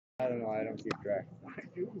I don't know. I don't keep track. I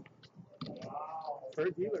do.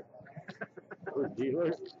 Per dealer. Per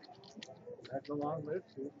dealer? That's a long list,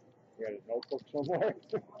 dude. You got a notebook somewhere?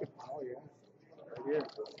 Oh, yeah. Right here.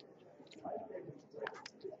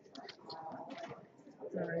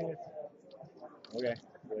 All right. Okay,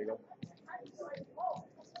 there you go.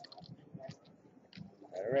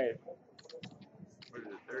 All right. What is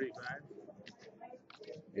it, 35?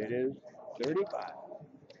 It is 35.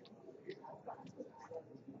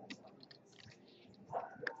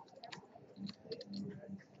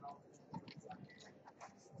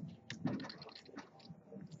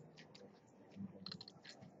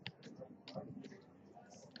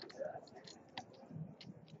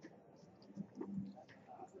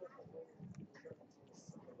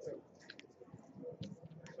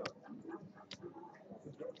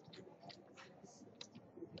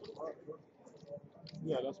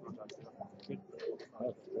 Yeah, that's what I'm talking about.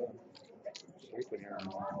 Oh, good. Sleeping here.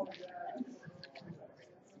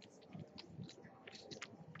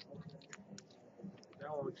 That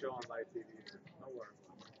won't show on live TV. Don't worry.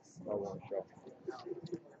 I won't show.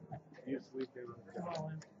 You sleep in.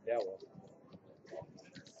 Yeah, well.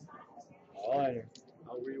 Oh, I know.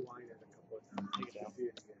 I'll rewind it a couple of times. Take it down. See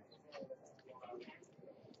it again.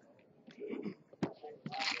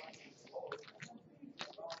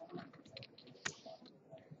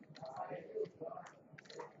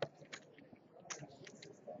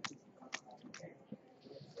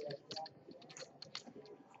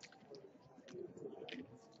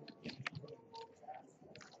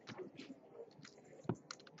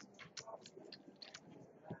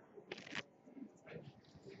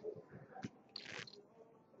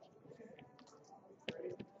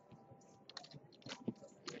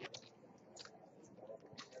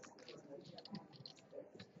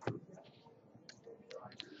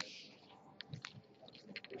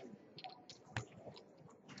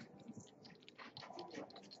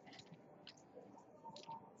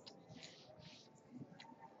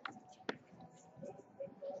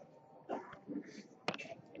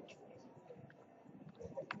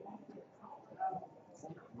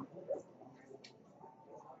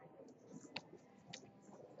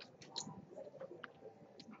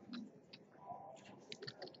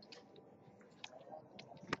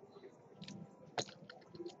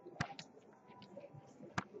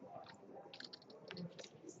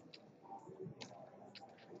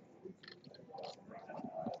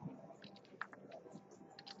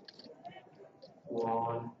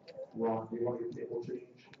 Ron, do you want your table change?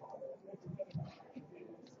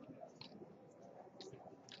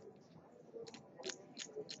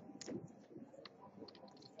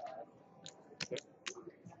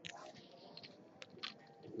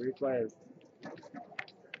 Replay.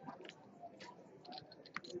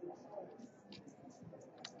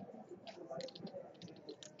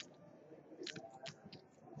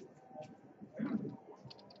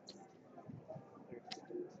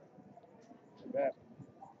 Bet.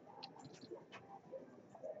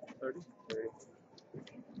 30? 30.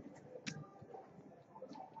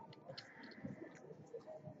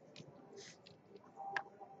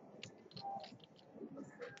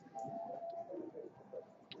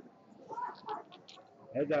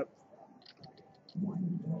 Heads up.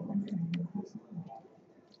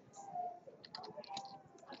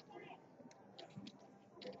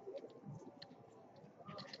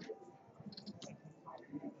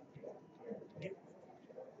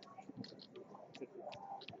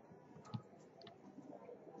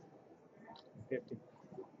 $50.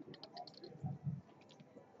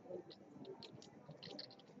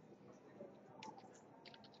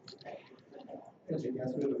 Yes, we have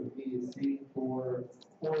a B&C for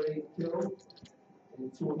 48 kill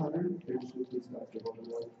and 200. There's two please got your one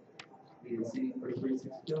more. B&C for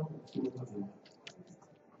 36 kill and 200.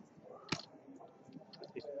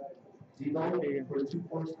 Devo for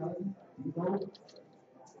 247. Devo.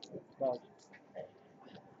 Well,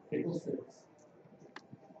 Table 6.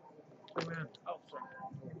 Oh, man. Oh, sorry.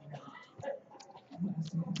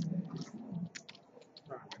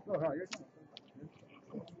 oh, no, you're fine.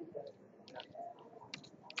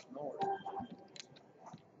 No worries.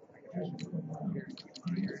 I can just put them up here and keep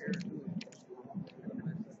one of your hair, too.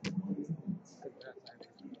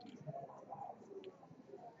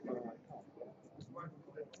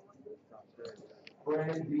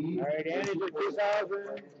 Brand B. All right, Andy's at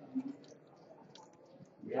 2,000.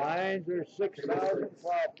 Lines are 6,000,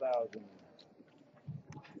 12,000.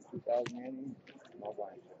 2,000, Andy. No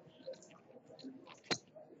blinds.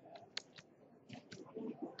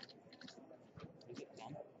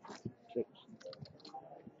 6.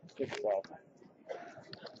 6, 12.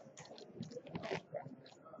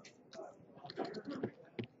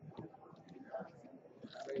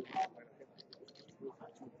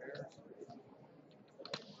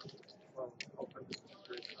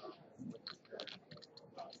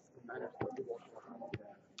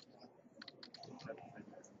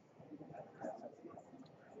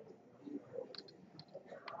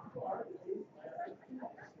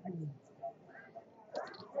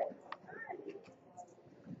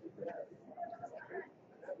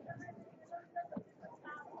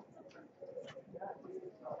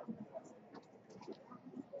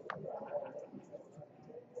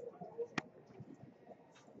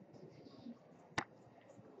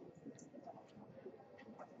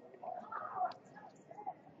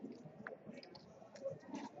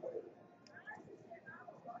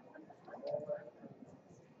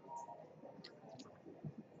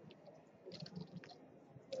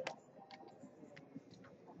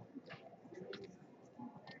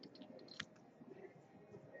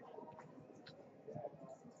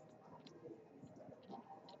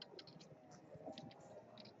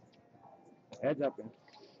 Heads up.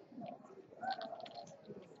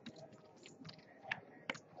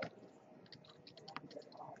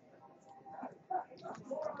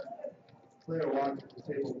 Player one,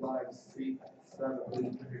 table 5, seat 7,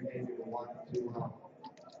 please put your name in the 1 2 round.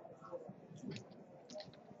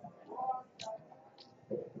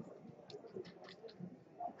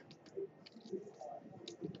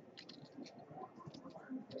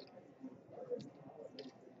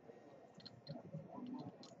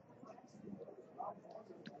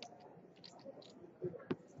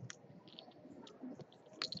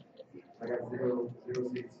 I got zero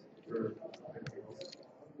seats for tables.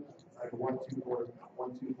 I have 1 2 4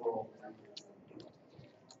 1 2 4 all.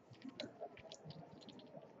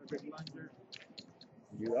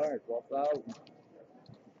 You are 12,000.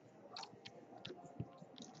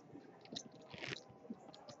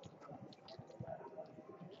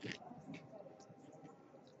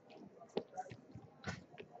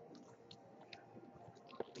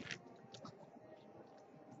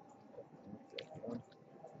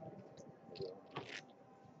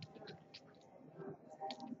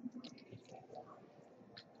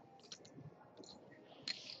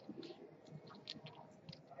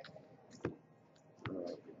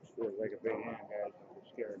 Feels like a big hand, guys. I'm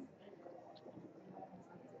scared.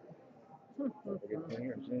 Get in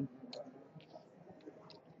here, see?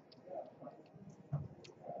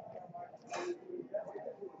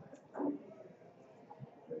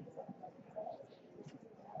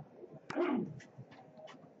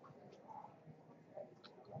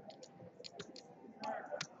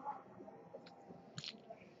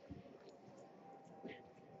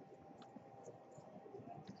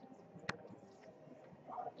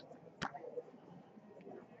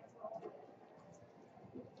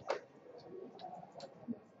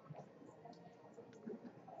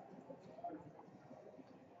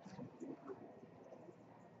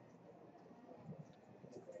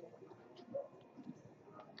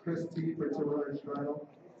 Chris T for 200 straddle.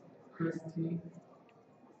 Chris T.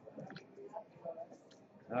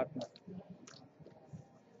 Up.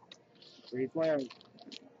 Free flares.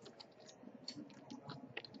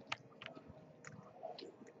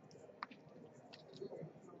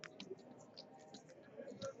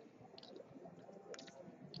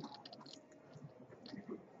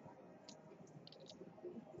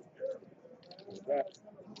 That.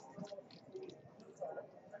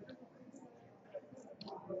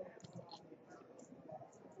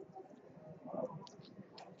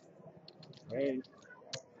 Hey.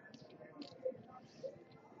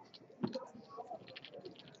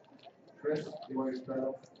 Chris, you want your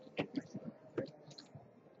straddle?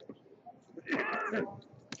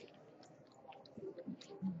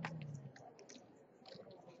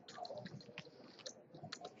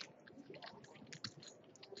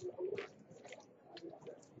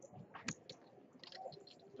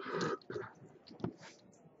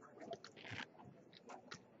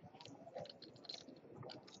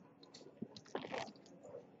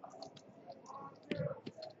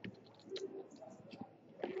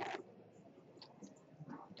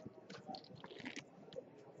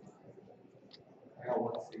 I got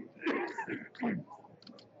 1 seat.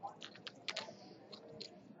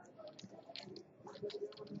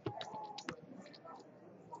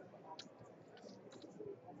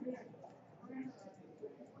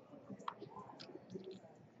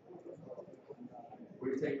 Will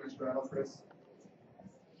you take my straddle, Chris?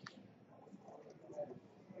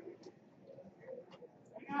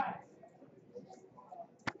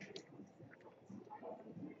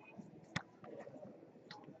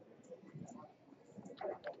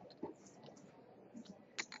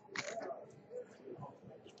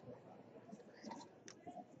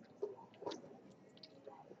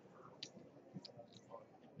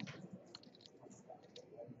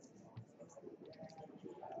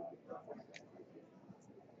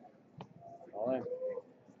 All in.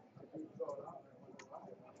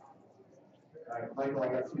 All right, Michael, I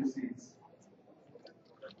got 2 seats.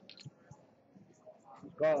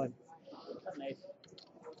 He's calling. Nice.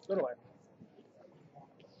 So do I.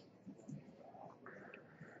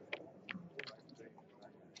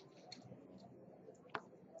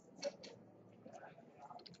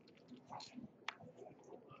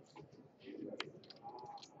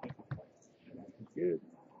 He's good.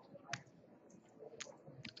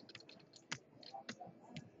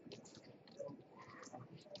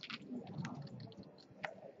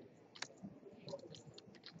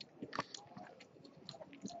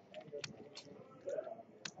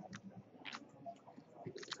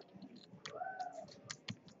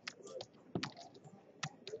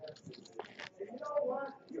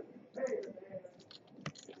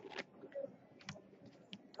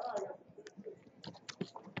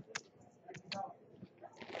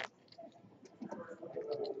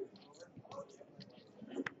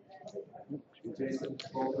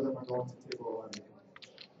 both of them are going to table 11.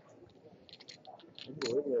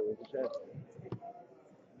 Unbelievable, we just had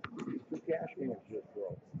two cash games just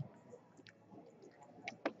broke.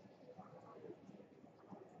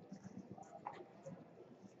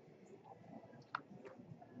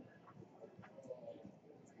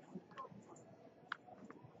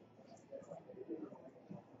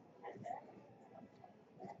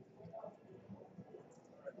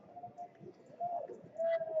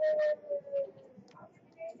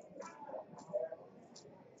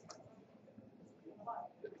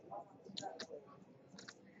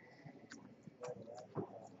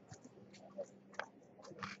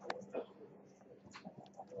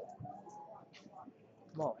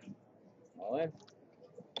 Come on. All in?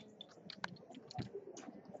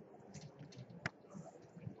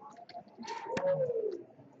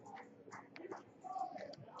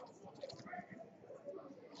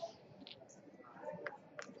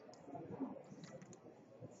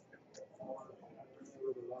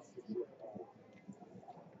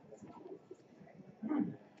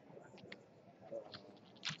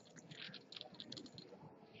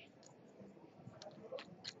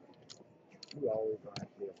 You always want to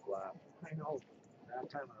see a flop. I know. That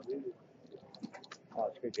time I really want. Oh,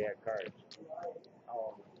 it's because you have cards.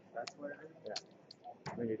 Oh, that's what it is?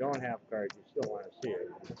 When you don't have cards, you still want to see it.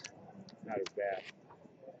 Not as bad.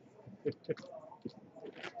 There you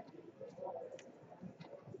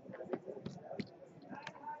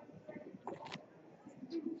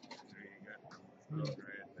go.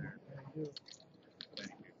 Right there. Thank you.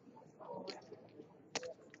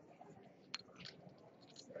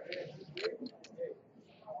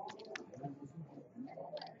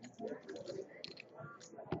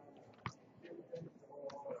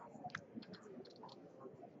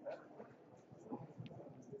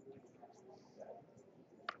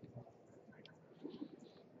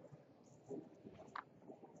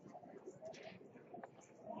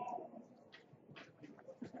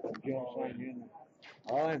 You don't sign in.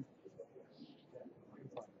 All in.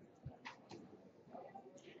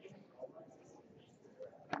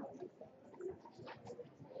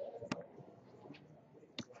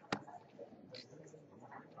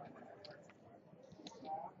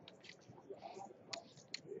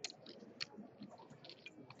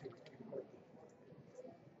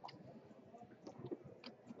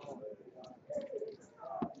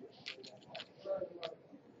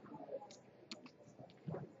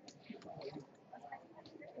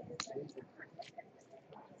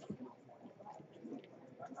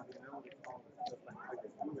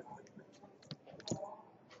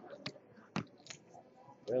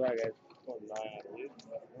 They're like a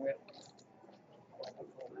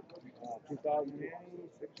 2008,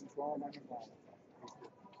 6 and 12 on the ball.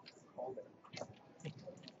 Hold it.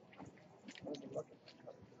 Let me look at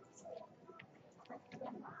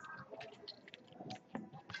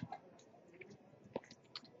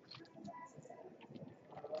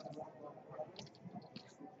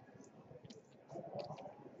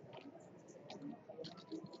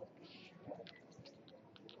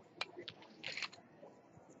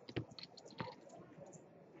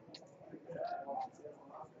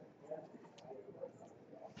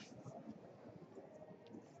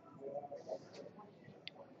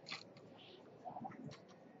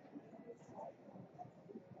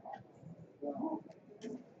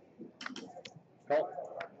Call.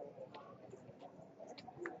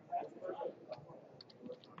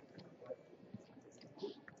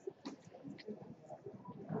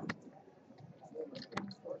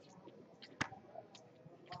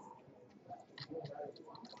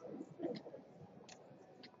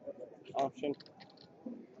 Option.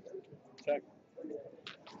 Check.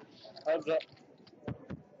 Heads up.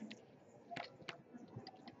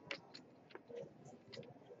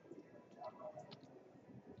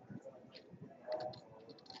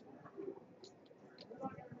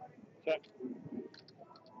 Check.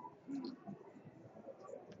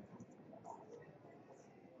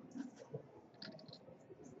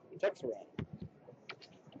 Checks around.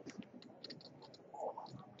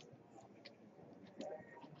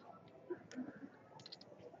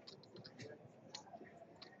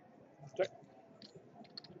 Check.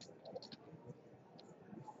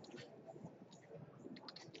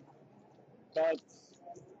 That's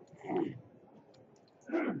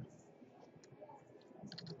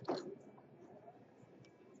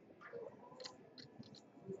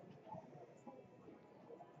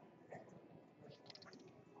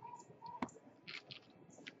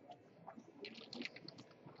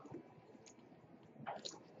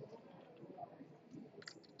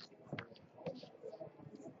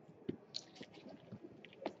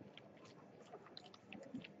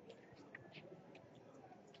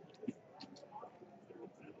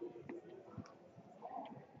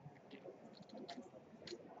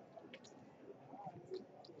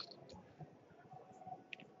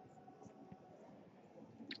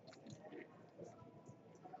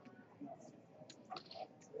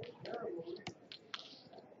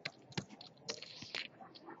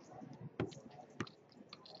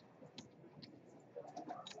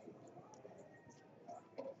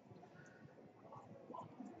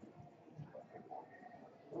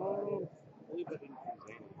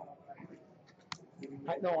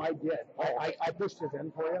No, I did. I pushed his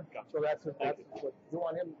in for you. So that's Thank what you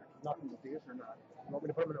want him. Nothing with these or not? You want me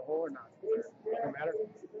to put him in a hole or not? Doesn't matter.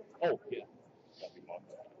 Oh, yeah. That'd be more.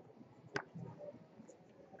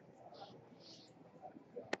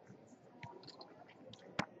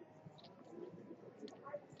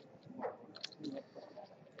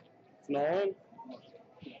 Snowing?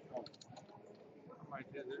 Might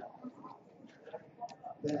do that.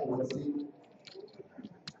 That was the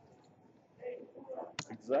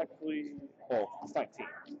Exactly. Oh, it's 19.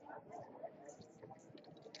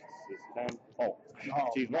 This is 10. Oh,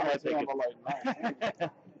 geez, what am I thinking?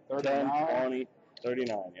 10, 20,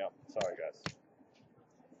 39. Yep. Sorry, guys.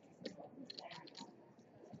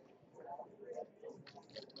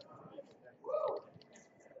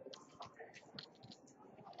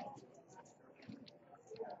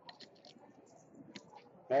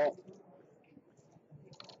 No.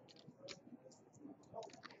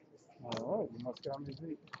 Oh, you must get on your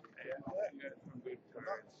feet. Yeah, I got some good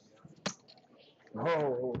cards.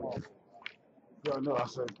 Oh, yeah, no, I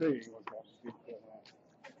said thing.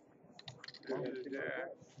 There's a jack.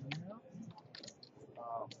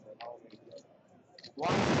 Wow.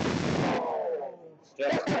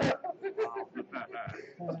 Step.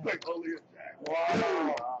 That's like only a jack.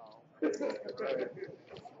 Wow.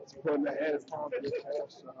 Putting the head on your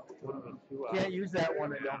pass. Can't use that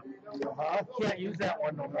one anymore. Can't use that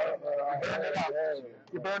one no more. Burn it up.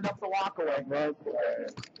 You burned up the walkaway.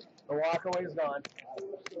 The walkaway's gone.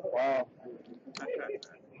 Wow.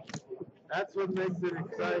 That's what makes it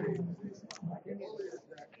exciting.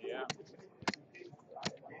 Yeah.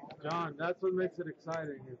 John, that's what makes it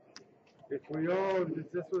exciting. If we owned,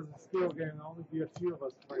 if this was a skill game, there'd only be a few of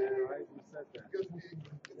us playing, right? We said that.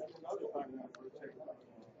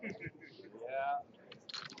 Yeah.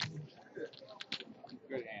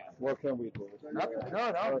 Good hand. What can we do? Nothing. No,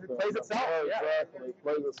 it plays itself. Yeah. Exactly. It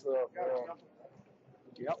plays itself.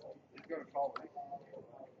 Yep. He's gonna call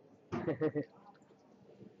it.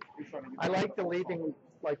 I like the leaving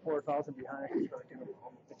like 4,000 behind.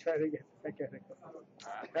 To try to get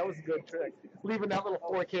that was a good trick. Leaving that little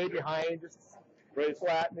 4K behind, just Raise.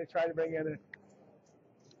 flat, and they try to bring in a.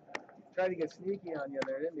 Try to get sneaky on you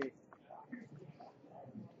there, didn't he?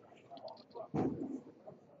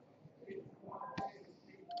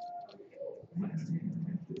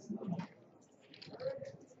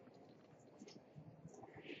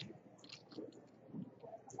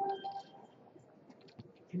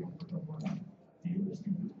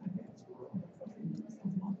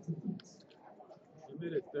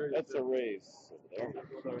 That's a raise over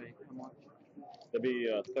there. Sorry, how much? That'd be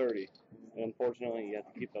 30. And unfortunately, you have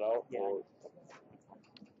to keep it out. Yeah. Or...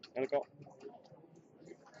 And a call.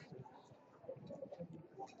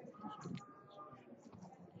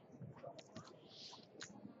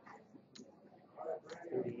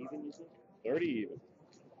 Even, you said? 30 even.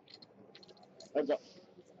 Heads up.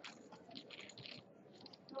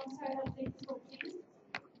 I'm sorry, I'll take this one, please.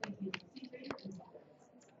 Thank you.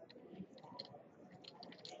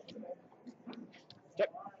 Check.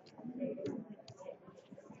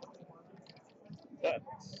 That's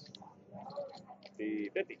the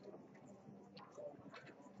 50.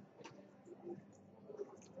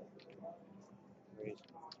 Raise.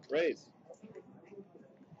 Raise.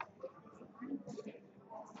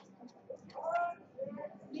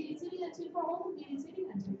 Meeting sitting at 2 for home, meeting sitting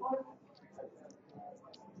at 2 for.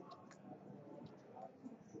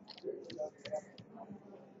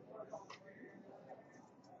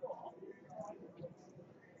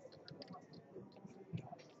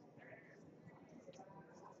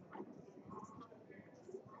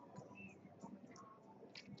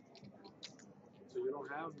 So you don't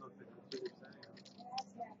have nothing. That's what you're saying.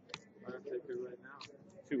 I'm gonna take it right now.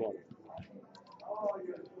 200.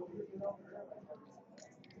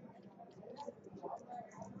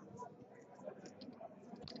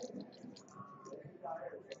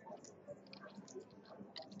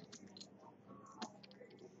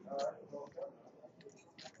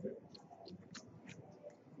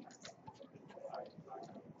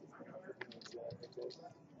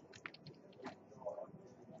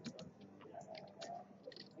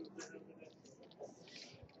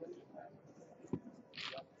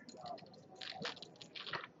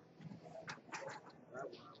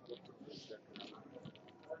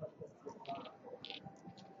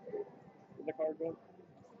 Where'd the card go?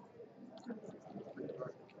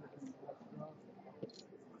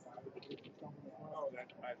 Oh,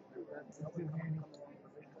 that's my.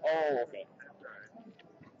 Oh, okay.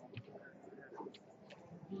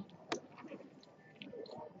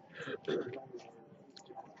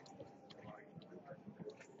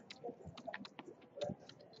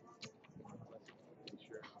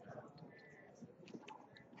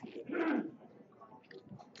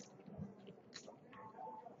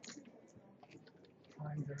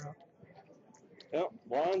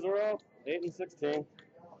 Blinds are up, 8 and 16.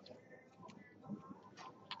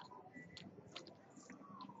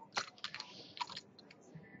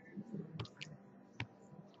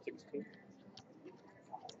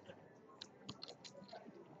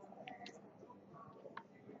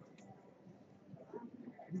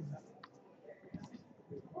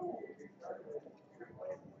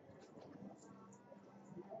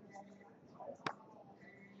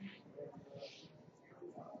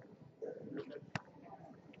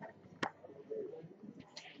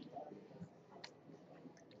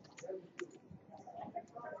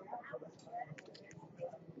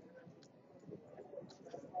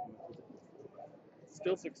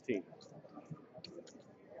 Still 16.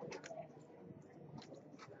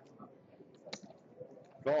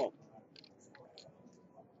 Go.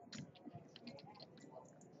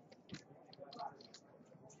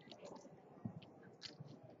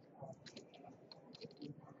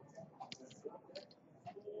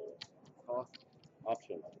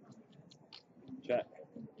 Option. Check.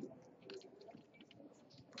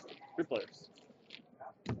 3 players.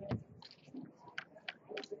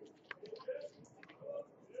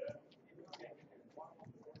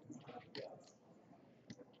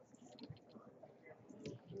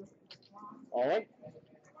 All right.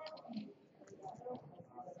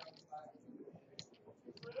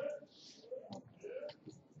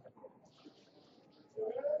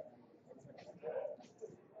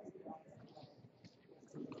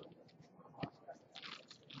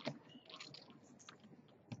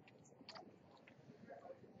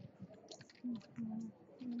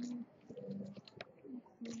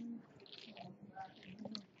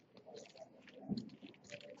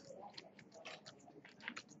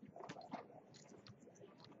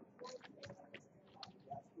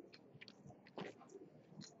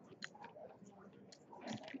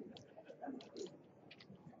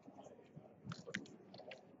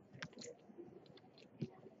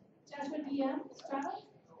 Joshua DM, Strava.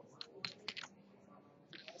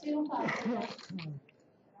 205.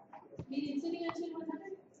 Median sitting on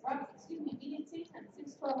 2100. Robert, excuse me, median sitting on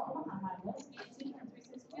 612 Omaha Highway. Median sitting on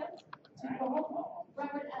 360 Field. 240.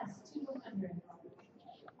 Robert S. 2100.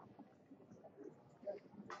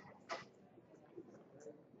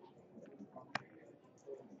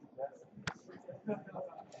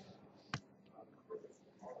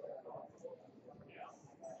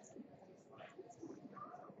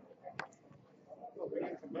 So we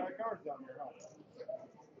got some bad cards down here, huh?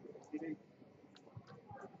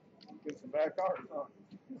 Get some bad cards, huh?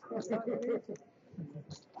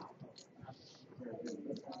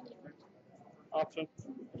 Option.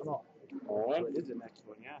 No. All right. It is the next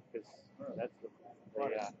one, yeah, because that's the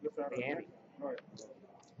ante. Right.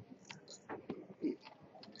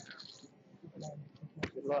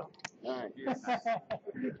 Good luck. Nice. Better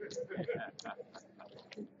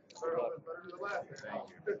than the last. Thank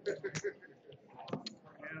you.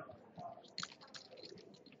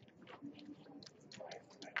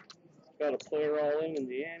 Got a player all in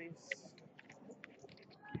the antes.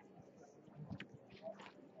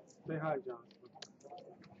 Say hi, John.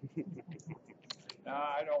 Nah,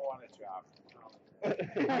 I don't want a chop.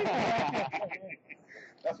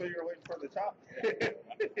 That's why you're waiting for the chop.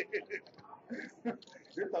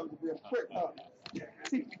 You're supposed to be a prick, huh?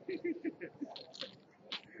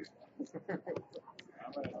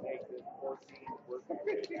 I'm gonna take this 14, work my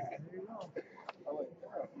way back. There you go. I'm like,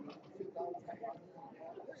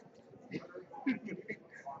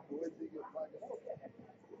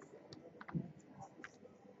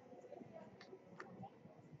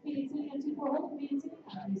 Median sitting on 240. Median sitting on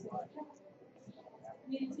 360 Field.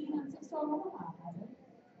 Median sitting on 612 Omaha Highway.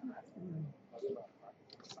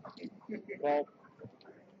 Well,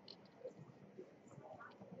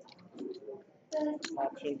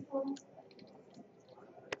 option.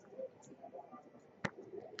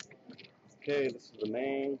 Okay, this is the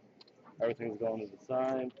main. Everything's going to the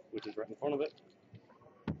side, which is right in front of it.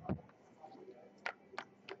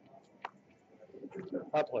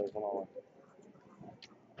 High players on all.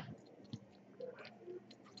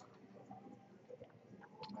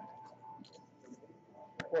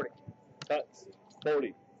 40. Cuts.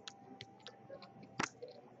 40.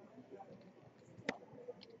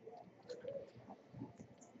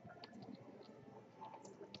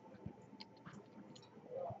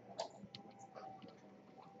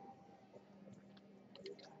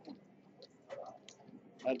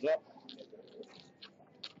 Heads up.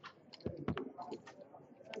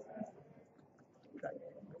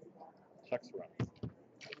 Checks around.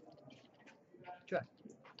 Check.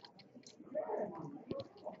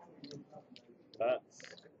 That's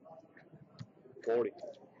 40.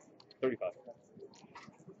 35.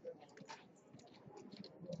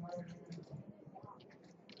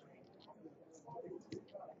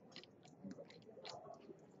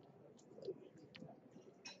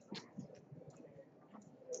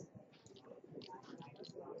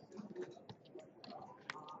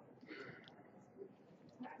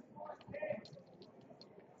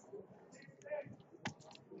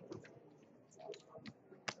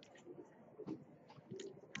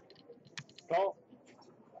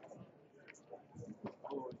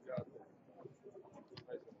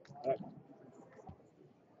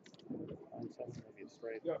 7, maybe it's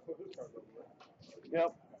straight. Yeah, put this card over there.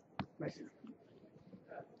 Yep. Nice.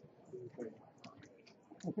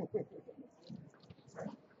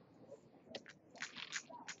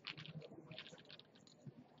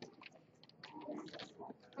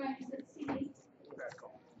 Brian, is it CD? Bad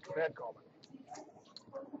call. Bad call.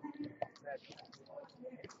 Bad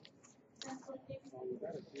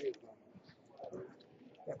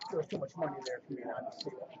Yeah, there was too much money there for me not to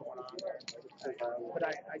see what's going on there. But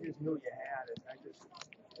I just knew you had it.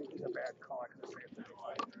 It was a bad call. I could have saved it.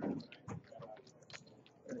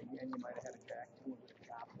 And again, you might have had a jack two and would have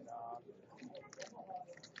chopped it off.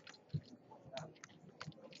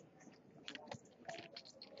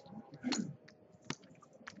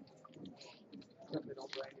 Simply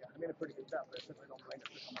don't blame you. I made a pretty good bet, but I simply don't blame you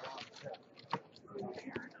for coming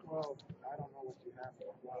along. Well, I don't know what you have to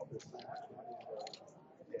allow this so much money.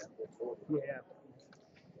 Yeah.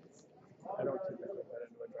 I don't typically bet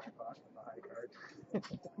into a jackpot with a high card.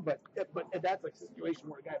 but that's a situation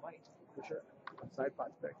where a guy might, for sure. Side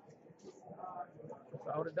pot's big.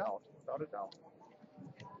 Without a doubt. Without a doubt.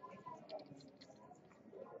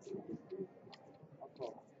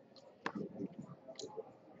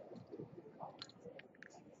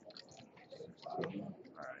 All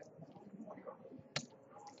right.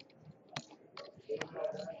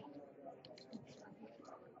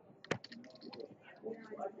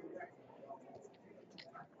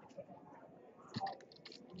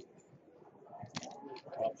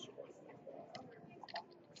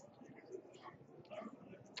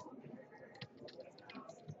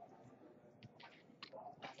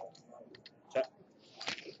 Check.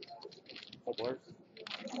 Footwork.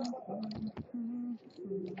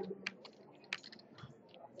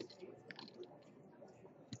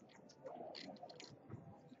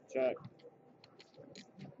 Check.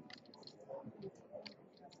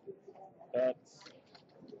 Bets.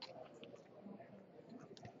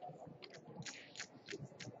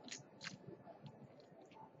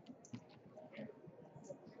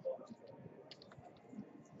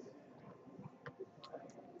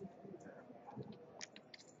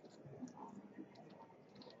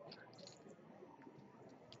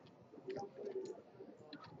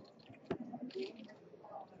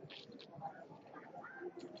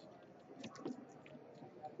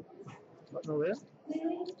 What, no this?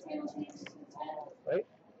 Lily, table change to 10. Right?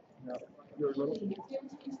 No. You're a little. Lily,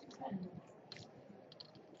 table change to 10.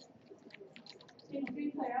 Take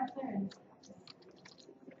 3 player off there.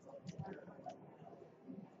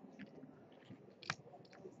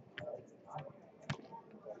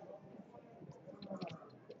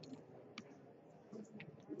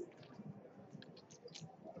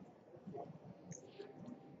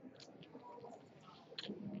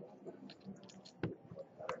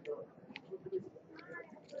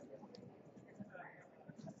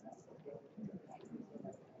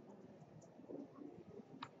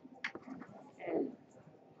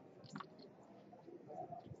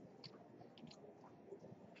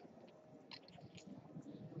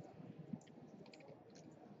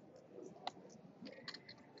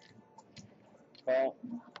 Call.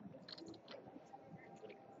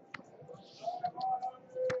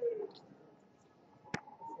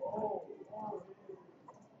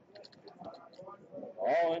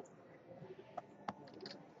 All in.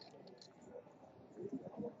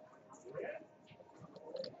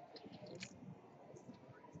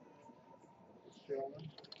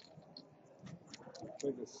 I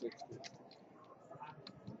think it's 60.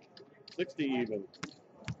 60 even.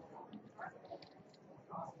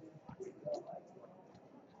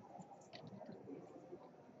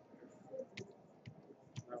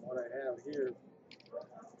 Now what I have here,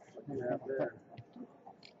 what you have there.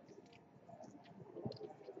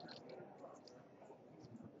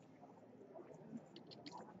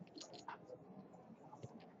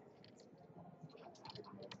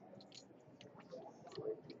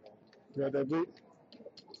 Yeah, that beat.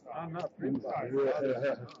 I'm not free.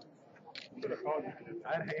 Yeah. Should have called you. I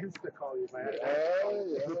had to insta call you, man. Oh,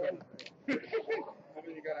 yeah. I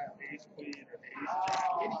mean, you got an ace queen or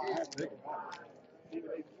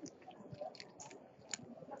ace jack.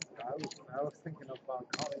 I was thinking about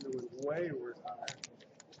calling. It was way worse on that.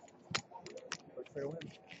 But fair win.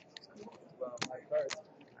 Well, my cards.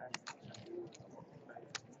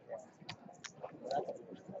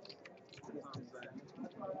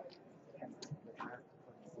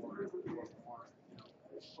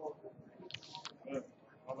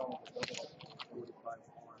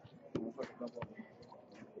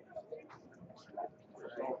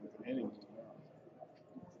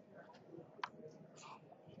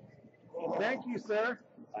 Thank you, sir.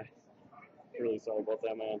 I'm really sorry about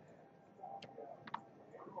that, man.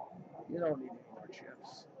 You don't need any more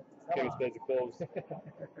chips. King's Beds are closed.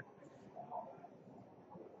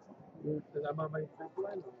 I'm on my free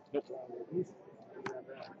blend. Nope. Easy.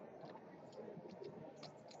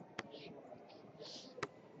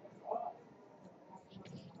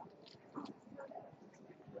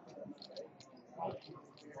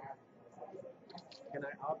 Can I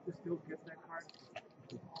opt to still get that card?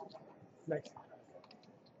 Next.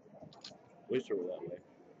 Wish it were that way.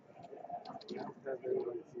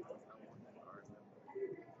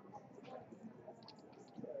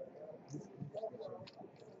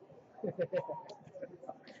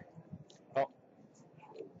 Oh.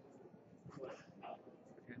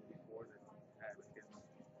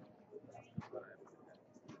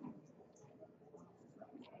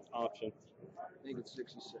 Option. I think it's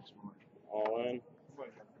 66 more. All in.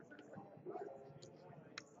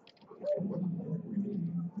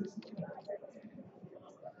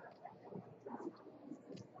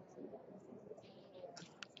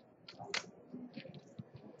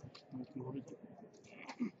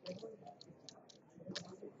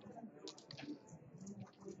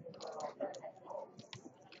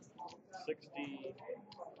 $60.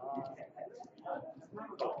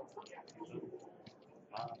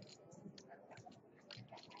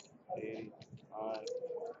 85,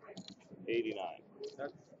 89.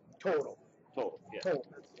 That's total. Total, yeah. Total.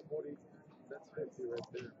 That's 40. That's 50 right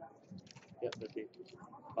there. Yeah,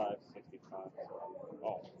 55, 65.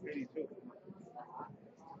 Oh, 82.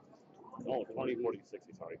 No, 20, 40,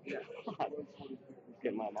 60, sorry. Yeah.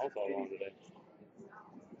 Getting my mouth all wrong today.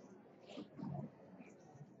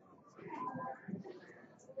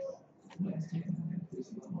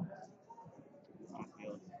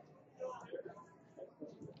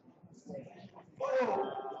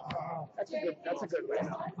 That's a good lay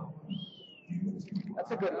down.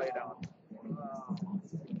 That's a good lay down.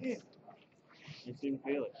 You seem to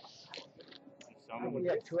feel it.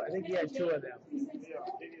 I think he had two of them.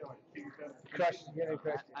 Crushed, yeah,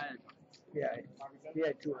 crushed. Yeah, he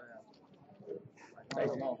had two of them. I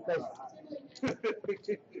don't know.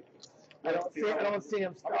 I don't see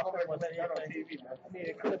him stuffing them with anything. I mean,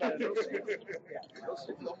 it could have been a new sale.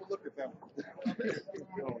 Don't look at them.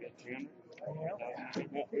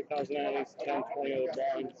 2009, 10, 20 of the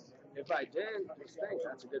blinds. If I did, just think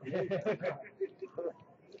that's a good thing.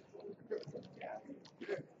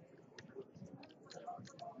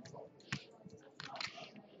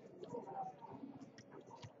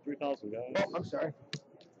 3,000 guys. Oh, I'm sorry.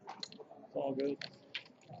 It's all good.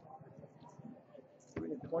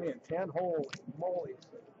 3 and 20 and 10. Holy moly.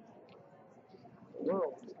 The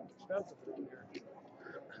world is expensive through here.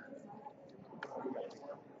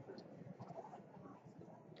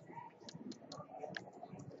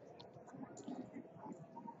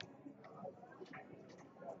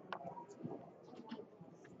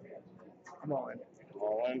 Come on.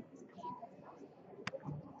 All in.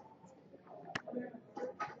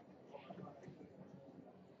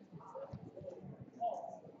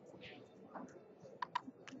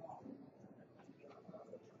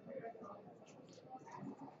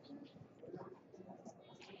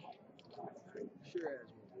 Sure is.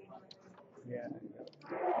 Yeah.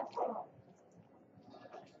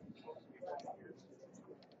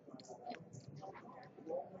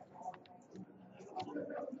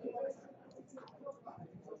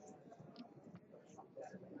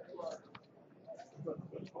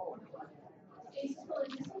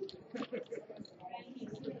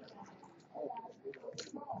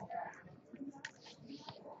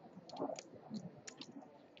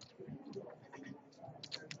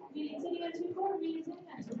 Meeting sitting at 2-4, meeting sitting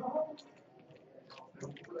at 2-4.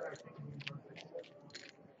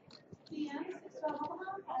 PM, 6-12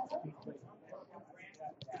 Omaha, Castle.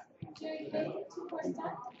 Jerry Bay, 2-4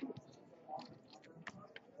 Scott.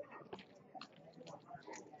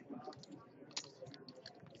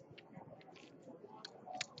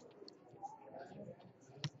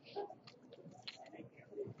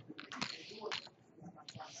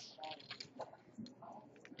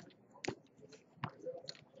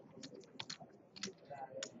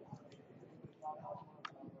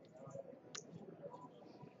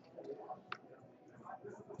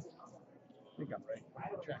 I think I'm right.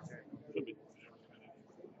 Check there. Should be.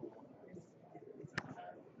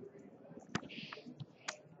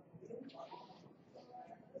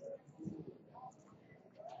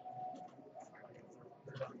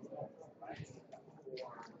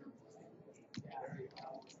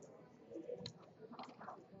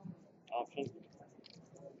 Option.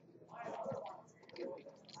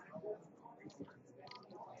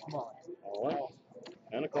 Come on. All in.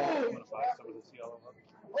 And a call. I'm going to buy some of this yellow.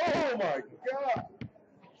 Oh my God!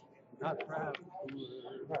 Not crap.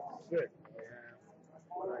 That's sick.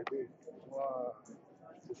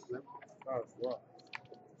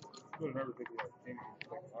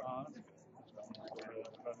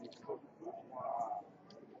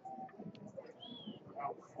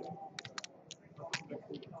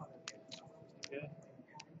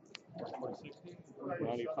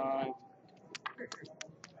 95.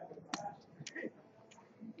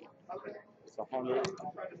 It's 100.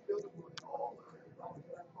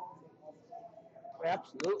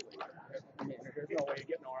 Absolutely. I mean, there's no way of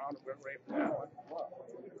getting around it right from that one.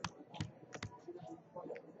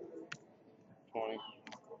 20,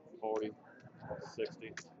 40,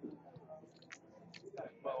 60,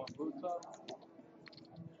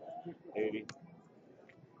 80.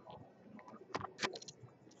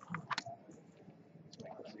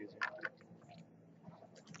 That's easy.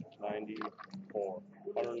 94.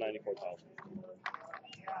 194,000.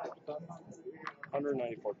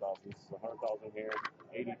 194,000. This is 100,000 here,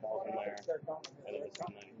 80,000 there, and then this is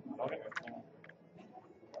 90. Okay.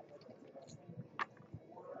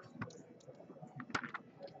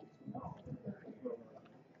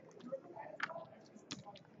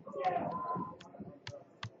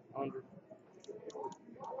 Hundred.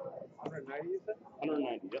 190, you said?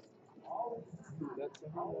 190, yes. That's a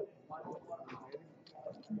hundred.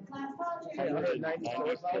 Last call, Hey, Jerry.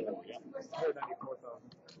 194,000? Yeah.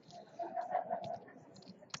 194,000.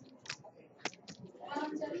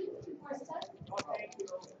 Alan Teddy, 24 Thank you.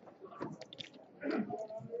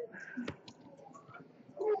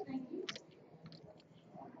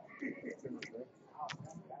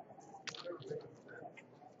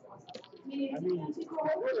 I mean,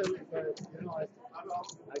 really, but you know,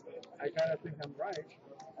 I kind of think I'm right.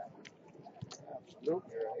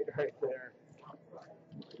 Absolutely right there.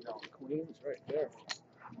 You know, Queen's right there.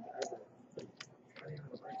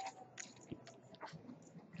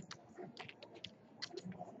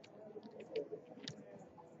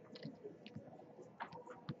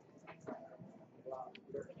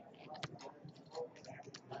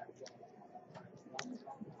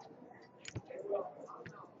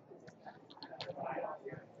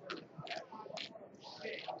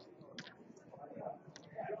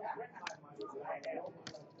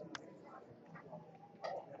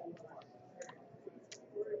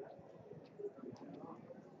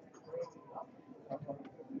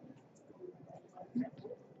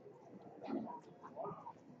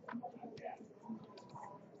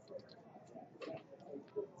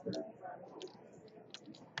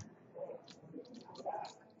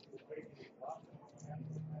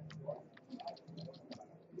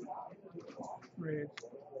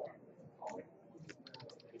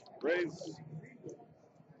 Raise.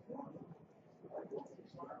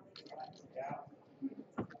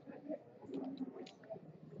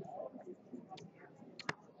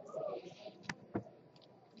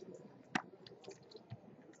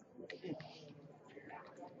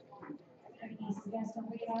 Guest on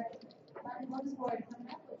radar, Martin Motorsport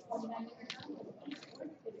coming up with 29 years old,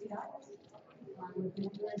 $50. Along with the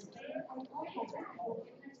USA and local raffle,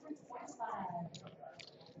 difference was 45.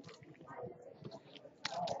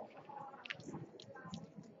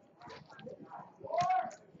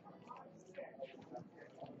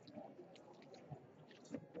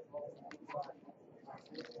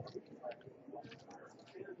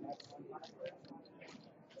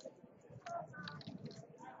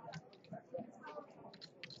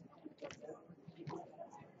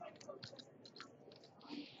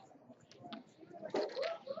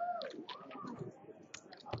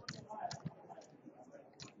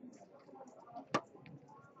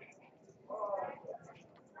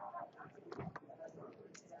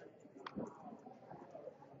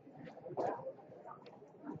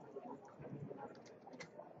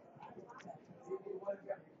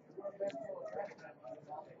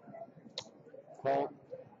 Call.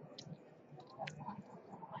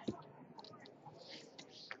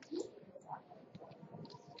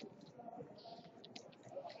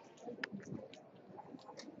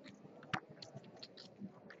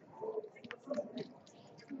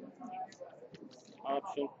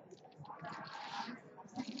 Option.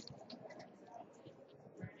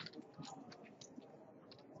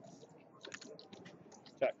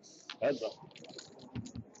 Checks. Heads up.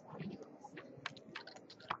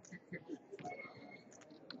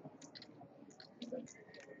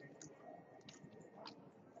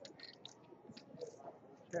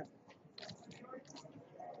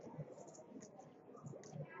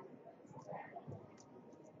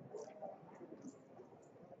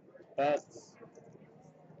 That's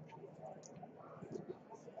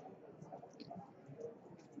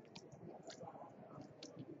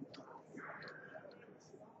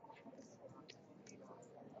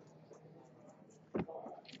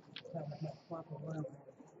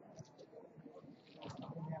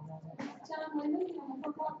John Wayne, on the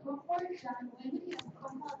football report, John Wayne,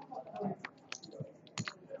 on the football report.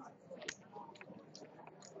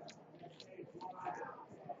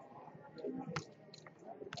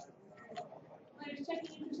 Players checking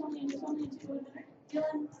to 100.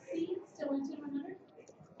 Dylan C, still on to 100.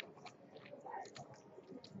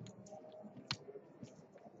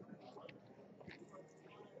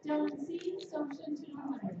 Dylan C, still on to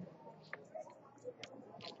 100.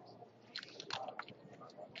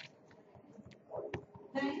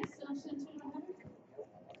 Diane, still on to 100.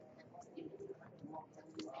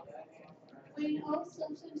 Wayne O, still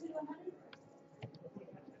on to 100.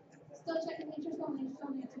 Still checking nature's only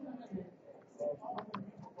showing at 200.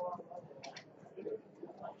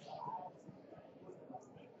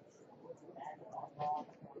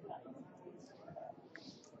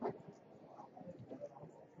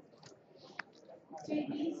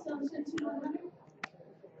 JB, still on to 200.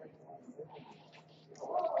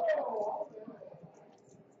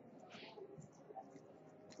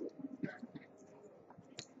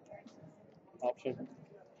 Option.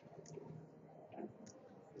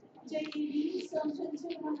 JB, still on to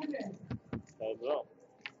 200. Heads up.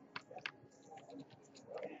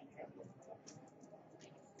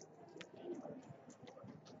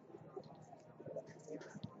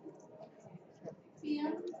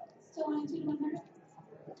 BM, still on to 100.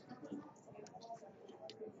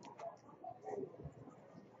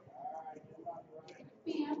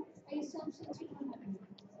 BM, are you still on to 200?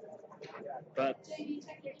 Bet. JB,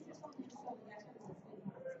 check your nature's only showing at 200.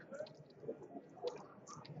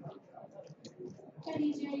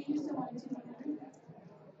 Kenny J, you still on 200.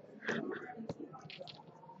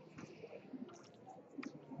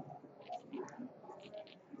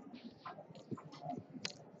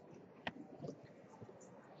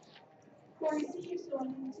 Corey C, you're still on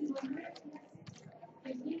 200.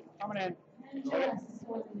 Thank you. Coming in. And Jess is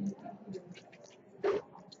still on 200.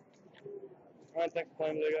 Alright, thanks for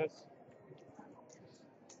playing today, guys.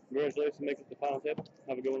 Congratulations, make it to the final table.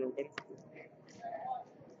 Have a good one, everybody.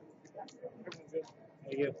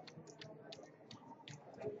 Thank you.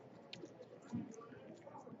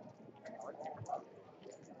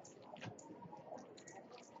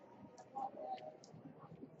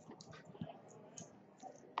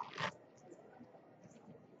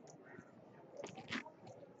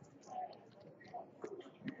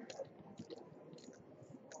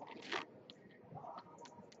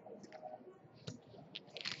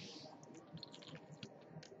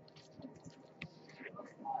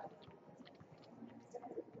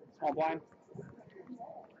 Small blind.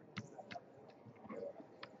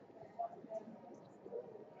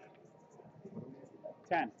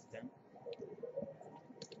 10.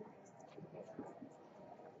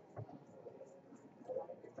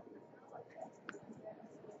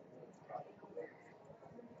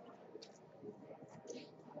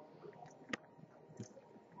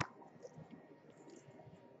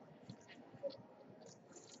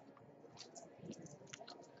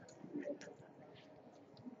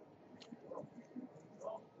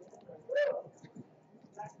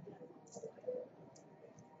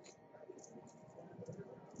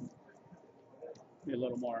 Need a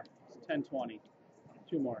little more. It's 10-20.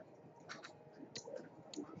 2 more.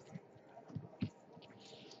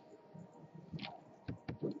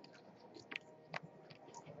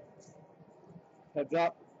 Heads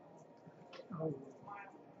up. Oh.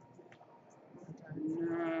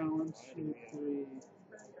 No, 1, 2, 3.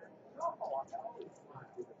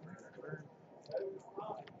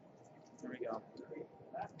 There we go.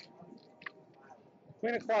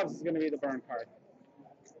 Queen of clubs is going to be the burn card.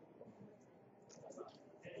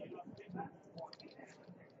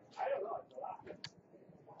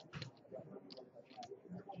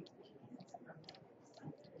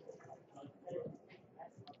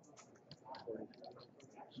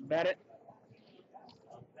 Bet it.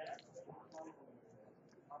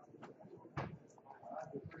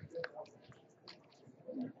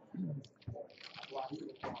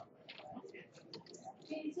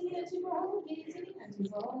 Jane sitting at 2 for home. Jane sitting at 2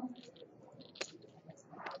 for home.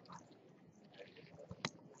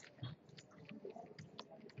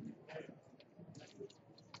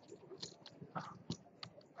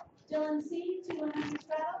 Dylan C, 200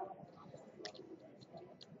 straddle.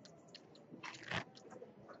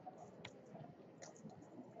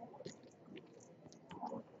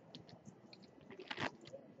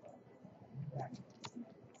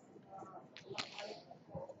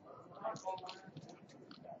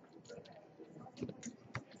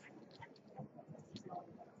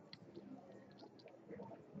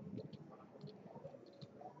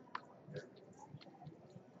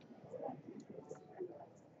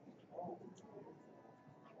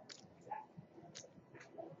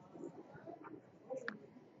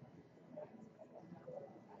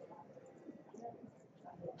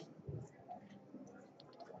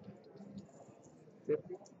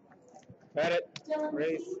 Got it. Dylan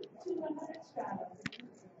Race. C. 2100 Straddle.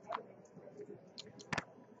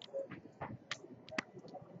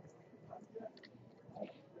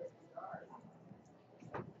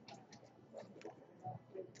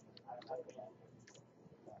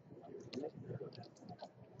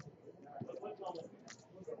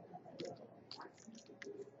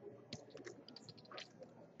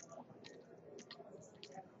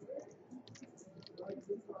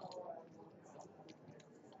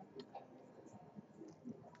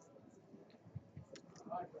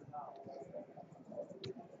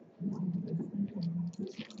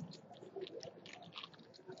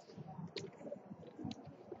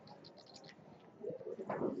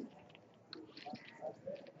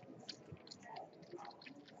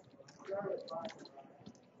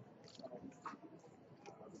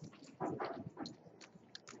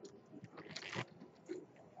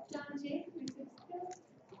 John J. 36 skills.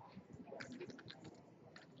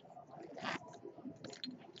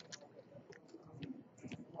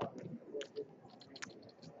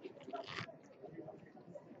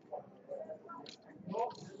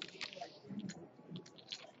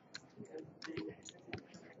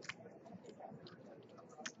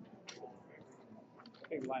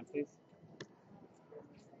 Big line, please.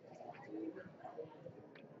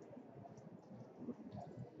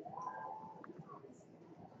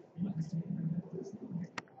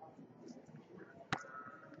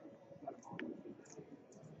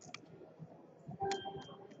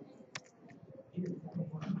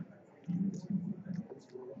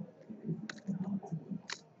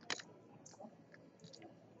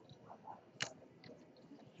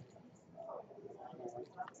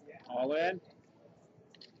 All in.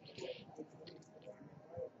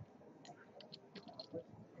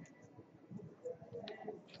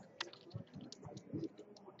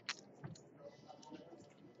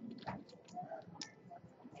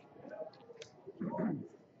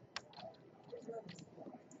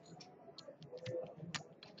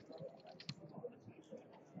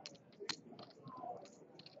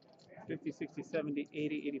 $50, $60, $70,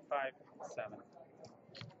 $80, $85, $7.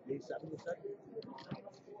 87, you said?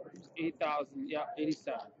 8,000, yeah,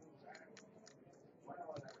 87.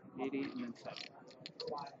 80 and then 7.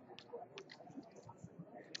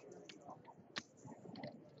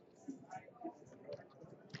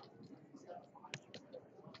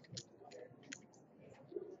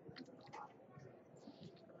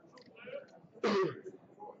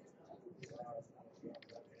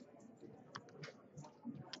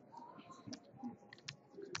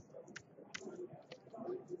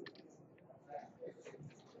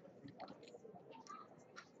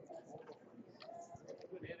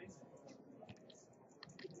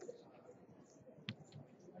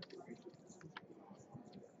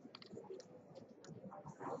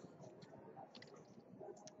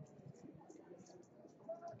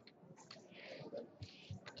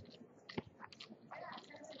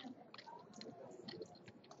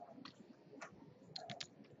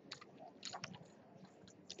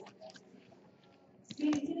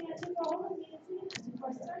 Speed sitting at 2 for over. Speed sitting at 2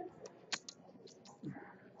 for start.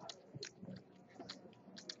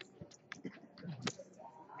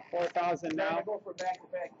 $4,000 now. Go for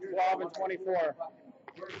back-to-back years. 12 and 24. Last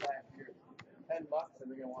year. $10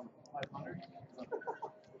 and they're gonna want 500.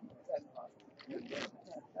 It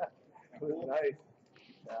was nice.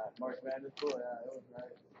 Yeah, March Madness, cool. Yeah, it was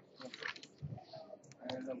nice.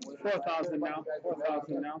 And, 4,000 now.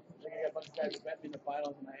 4,000 now. I think I got a bunch of guys who bet me in the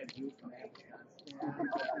finals, and I had Duke and I had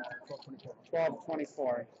 12,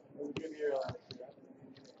 24. It was a good year last year.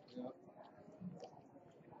 Yeah.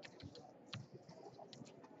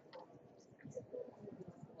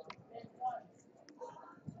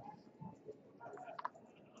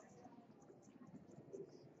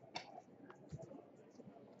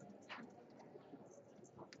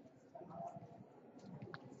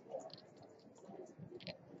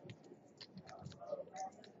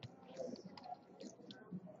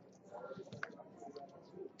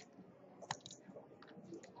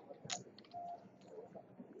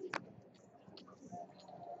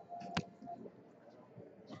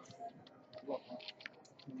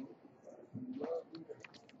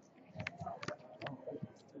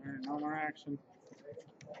 No more action.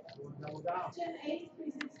 Question 8,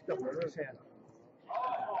 36 skills.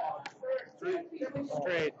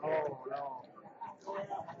 Straight. Oh, no.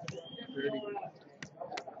 30.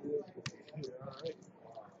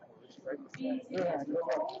 Speed sitting at 2 for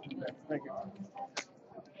over. Thank you.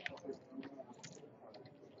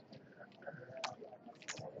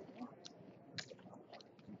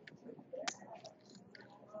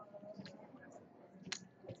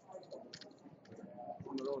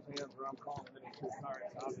 One of those hands where I'm calling any two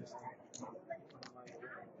cards, obviously.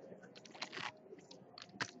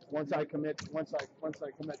 Once I commit to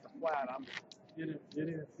flat, I'm. You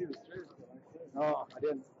didn't see the straight one, I said. No, I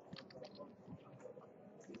didn't.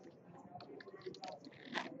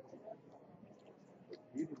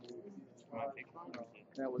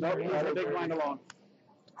 That was No, leave the big blind alone.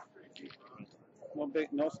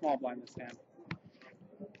 No small blind this hand.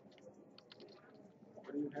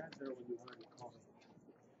 What do you have there when you wanted to call me?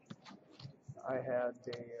 I had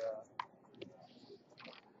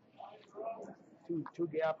two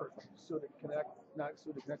gapper suited not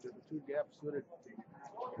suited connector, but two gap suited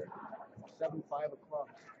 7-5 o'clock.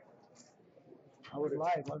 I was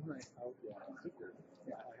live, wasn't I? Oh, yeah.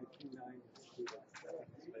 Yeah, I had 2 9s to the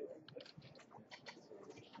space.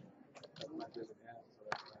 So that's my vivid hand, so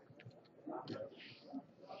that's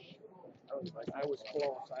right. I was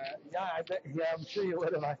close. I'm sure you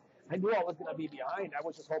would have. I knew I was going to be behind. I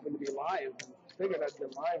was just hoping to be live. And figured I'd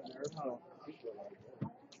been live there. So.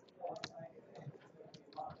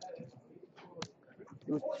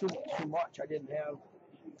 It was too much. I didn't have.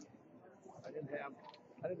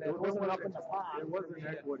 It wasn't up in the pot. It wasn't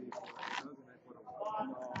equity. It wasn't equitable.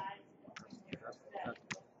 No.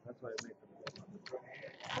 That's why it makes it.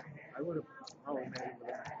 I would have probably made it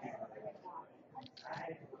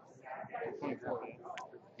without.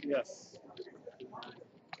 Yes.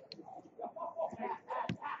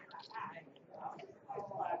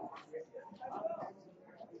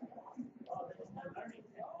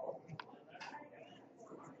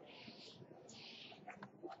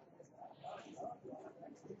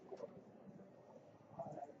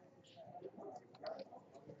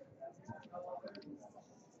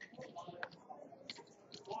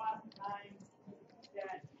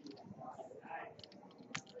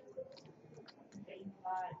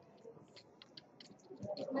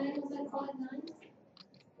 Man, was that quad 9?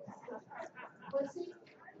 What's C?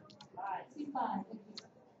 C5, thank you.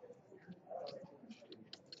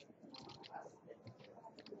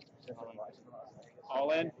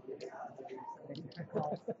 All in.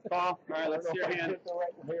 Call. All right, let's see your hand.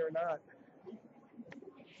 Here or not.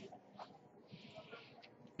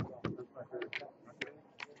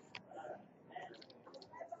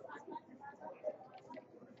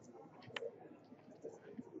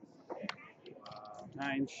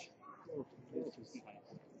 Nines.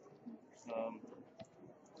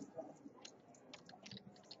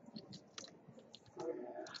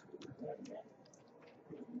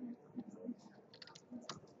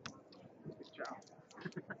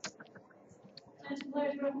 Attention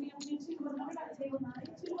players, Romeo 2-100 on table 9,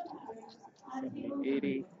 2-100 on table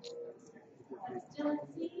 80. Dylan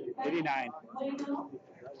C. 89. Bueno,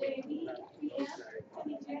 JB, PM,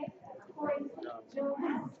 Kenny J, Corey C, Joe S,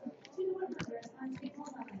 2-100 on table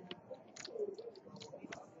 9.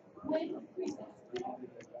 Win, 3-6.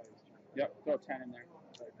 Yep, throw 10 in there.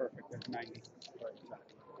 Perfect. There's 90.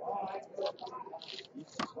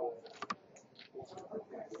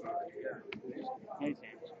 Nice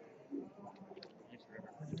hand. Nice river.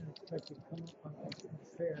 I didn't expect you to come up on the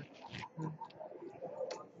fair.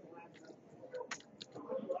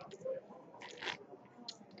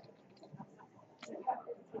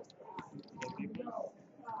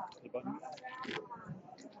 The button.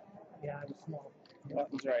 Yeah, I was small.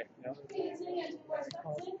 Button's right. Yep. Sitting at West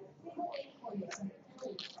Upton, table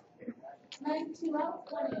 840. 9-2 out,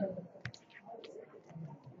 1 in.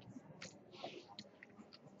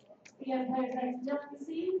 PM players as Dylan C,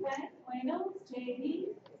 Ben, Bueno, JB,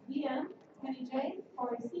 VM, Kenny J,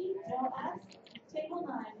 Corey C, Joe S, table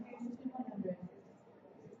 9, here's your 2-100.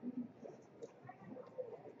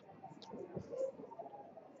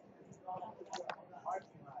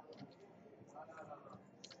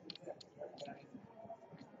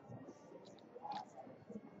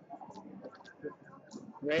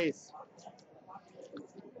 Raise.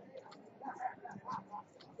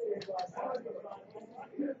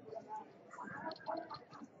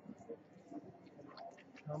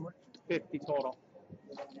 How much? 50 total.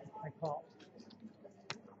 I call.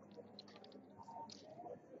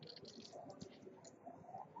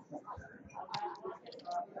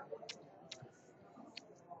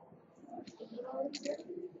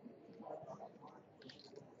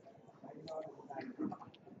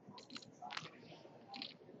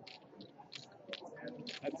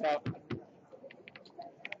 That's up.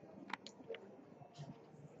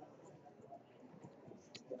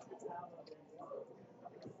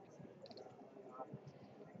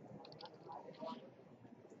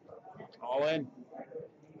 All in.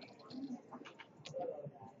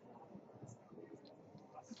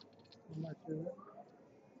 How much is it?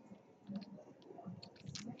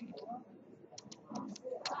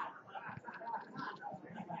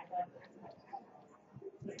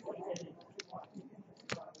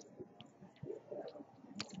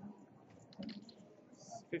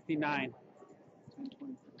 59.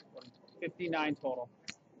 59 total.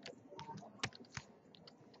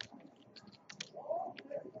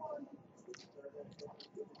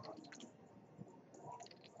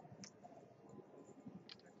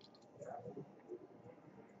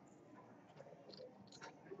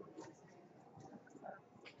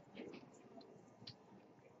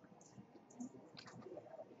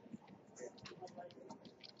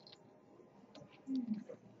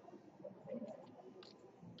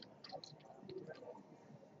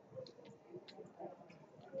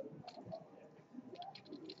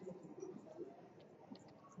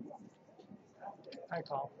 Hi,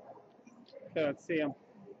 Paul. Okay, let's see him.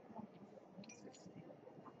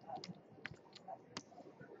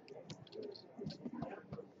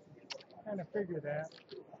 Kind of figured that.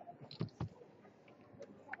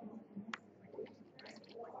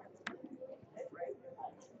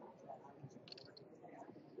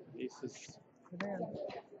 Aces. Come in.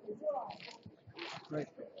 Right.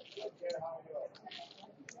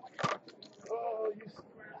 Oh, you.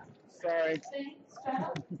 Sorry. Thanks,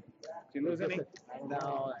 Straddle. Did you lose any? No.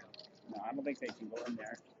 No, I don't think they can go in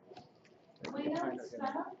there. Wayno,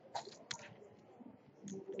 Straddle.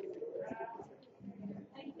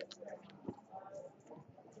 Thank you.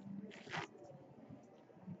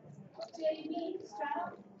 Jamie,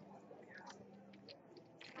 Straddle.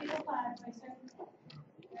 305, my sir.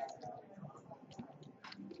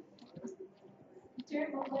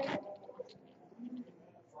 Jared Mulder.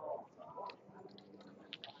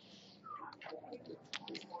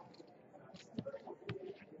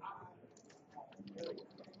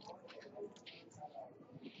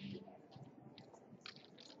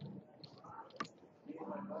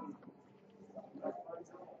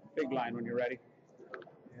 Big line when you're ready.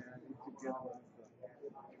 Yeah, you could get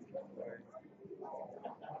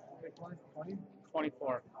Big one, 20.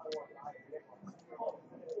 24.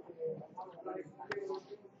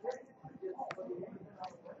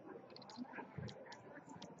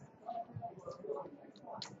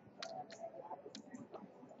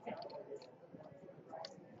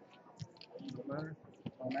 Doesn't matter.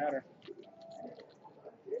 Don't matter.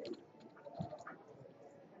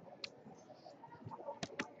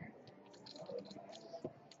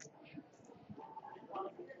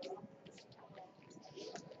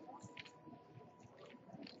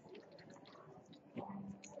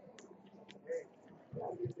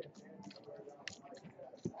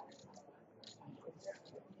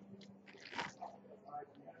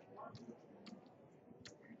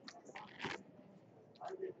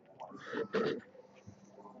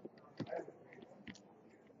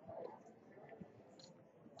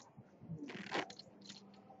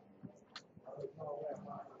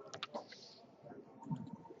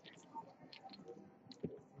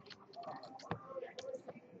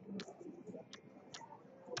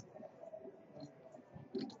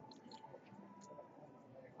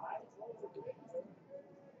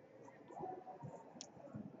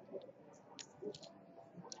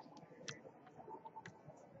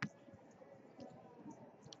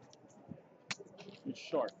 It's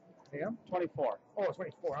short. Yeah? 24. Oh, it's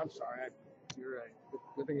 24. I'm sorry. You're right.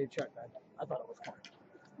 Good thing you checked that. I thought it was 20.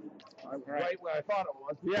 I was Right. right where I thought it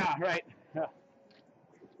was. Yeah, right. Yeah.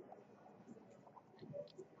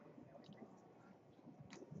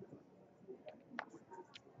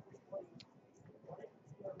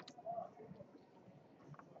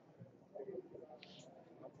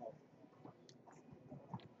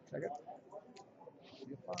 Check it.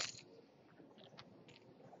 You're fine.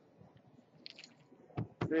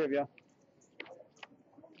 3 of you.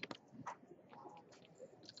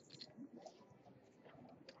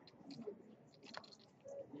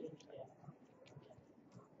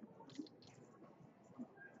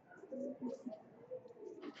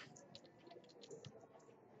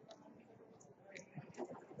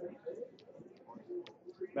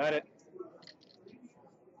 Got it.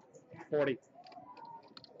 40.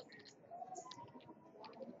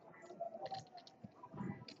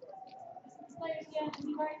 Players, yeah, if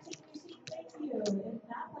you've already taken your seat, thank you. If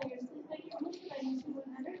not, players, please make your move by using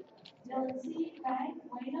 100. Dylan C, Frank,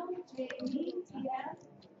 Wayno, JB, TF,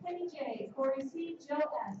 Kenny J, Corey C, Joe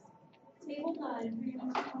S. Table 9, pretty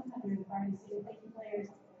much 100. Already seated. Thank you, players.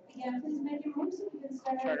 Again, please make your move so we can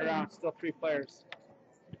start our Check game. around. Still 3 players.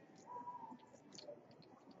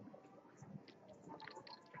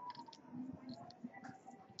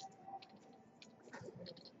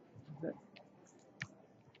 Is it?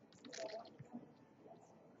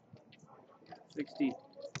 60.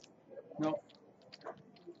 No.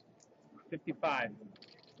 55.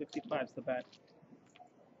 55's the bet.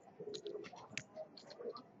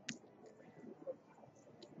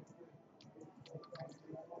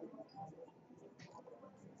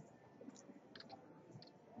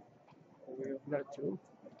 You got two?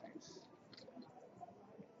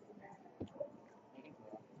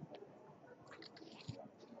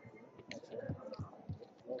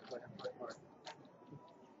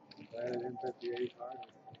 That in 58 hard.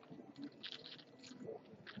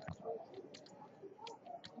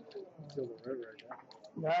 Still the river,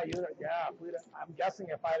 Yeah, I'm guessing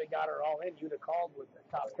if I'd have got her all in, you'd have called with the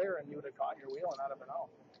top pair and you'd have caught your wheel and I'd have been out.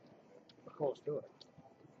 Or close to it.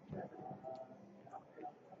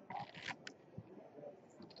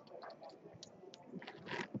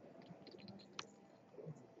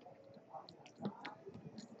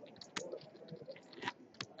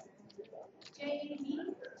 JAB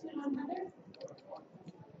 2100.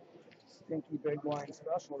 Stinky big wine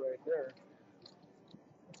special right there.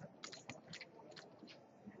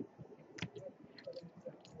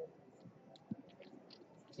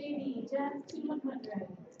 JB Jack 2100.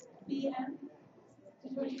 BM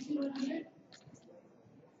 2200.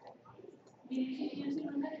 Medium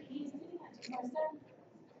 200. He's sitting at 247.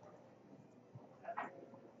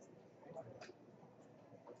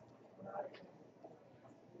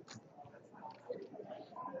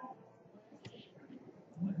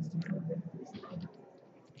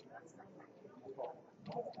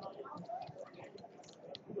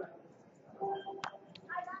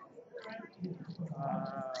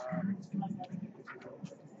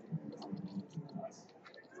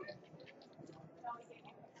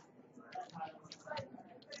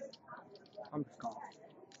 I'm just calling.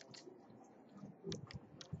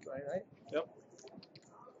 Right? Yep.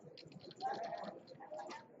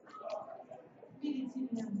 Medium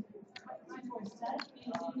sitting at 247.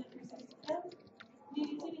 Medium sitting at 360.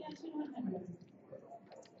 Medium sitting at 200.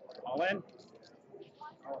 All in?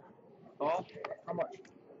 All? How much?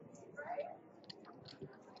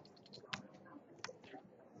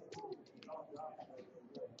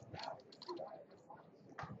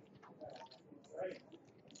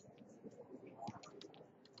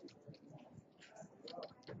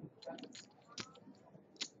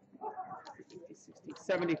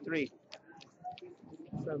 $73. 73.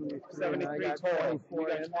 73 total. We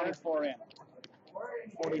got 24 in.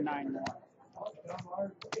 49 more.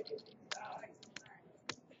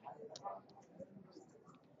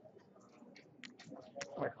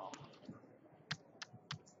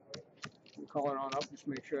 Call her on up, just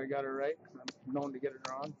make sure I got her right, 'cause I'm known to get it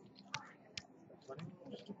wrong.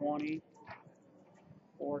 20,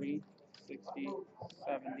 40, 60,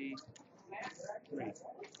 70, 3.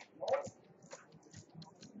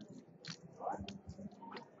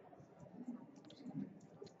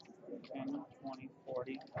 $10, 20,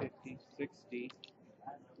 40, 50, 60,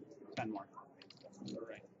 10 more. All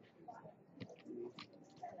right.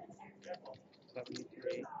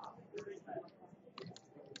 73.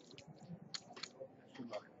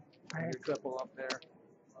 I had triple up there.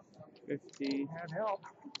 50, Can't help.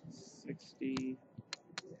 60,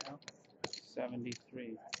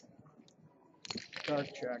 73. Start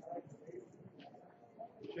check.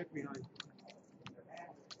 Check behind.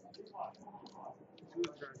 Two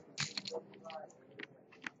turns.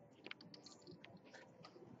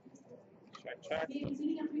 Check. Medium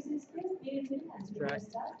sitting at 360. Medium sitting at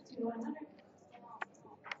 247. 2100.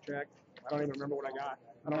 Check. I don't even remember what I got.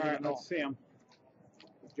 I don't All even right, know. let's see them.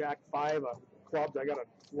 Jack 5 of clubs, I got a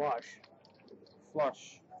flush.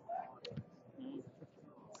 Flush.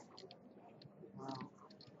 Wow.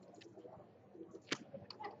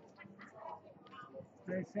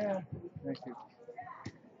 Hey, Sam. Thank you.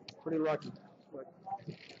 Pretty lucky. But,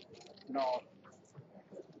 no.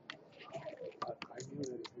 I knew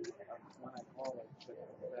that if you, when I called, I said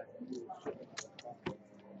that you were shipping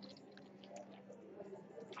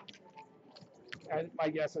And my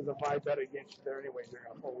guess is if I bet against you there anyways, they're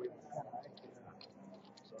going to pull wheel.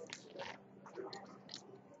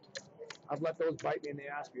 I've let those bite me in the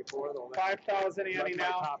ass before, though. 5,000 Let Annie my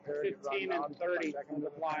now. top pair get run 15 and down. 30 Second from the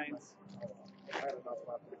to time. blinds. I had enough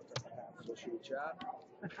left in the second half. So should we chat?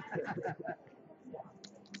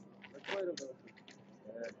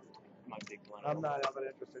 Might take one. I'm not even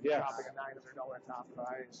interested in Yes. chopping a $900 top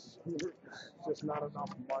price. It's just not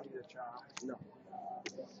enough money to chop. No.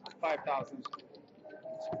 5,000.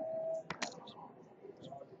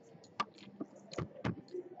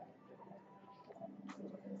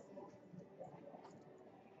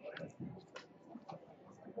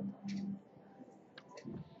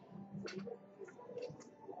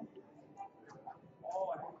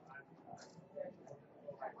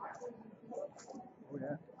 Oh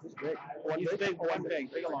yeah, he's big. He's big, one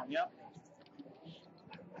big. Big along, yep.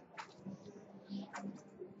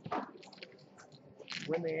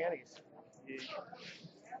 Win the Annies.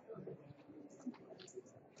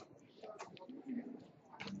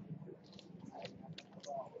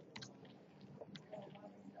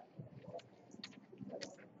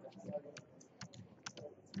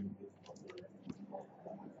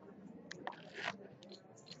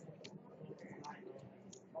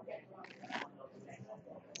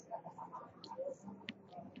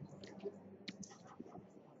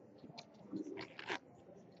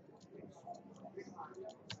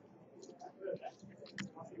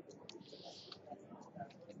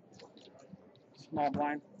 Small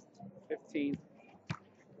blind, 15.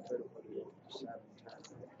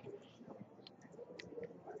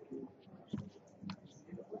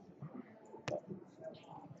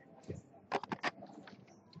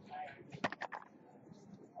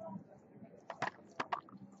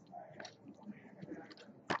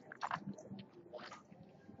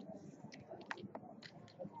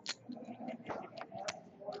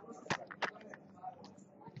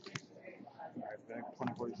 Alright, back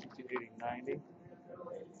 20, 40, 60, 80, 90. 80,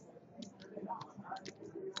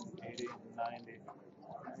 90.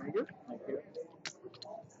 Very good. Thank you.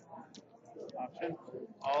 Option.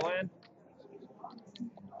 All in.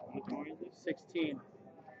 16.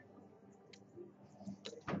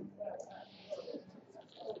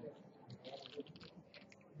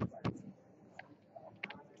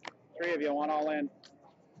 Three of you want all in.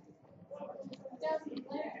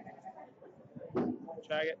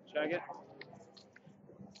 Check it, check it.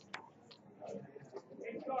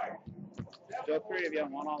 Still three of you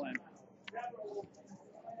want all in.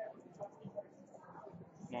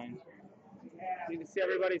 9. You can see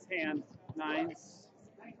everybody's hand. 9s.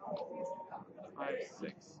 5,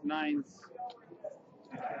 6. 9s.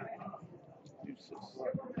 2, 6.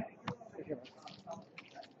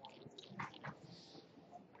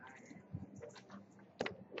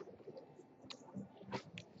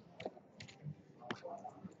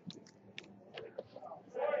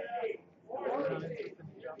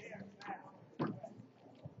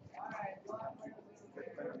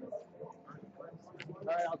 All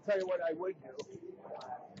right, I'll tell you what I would do.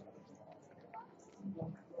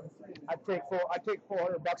 I'd take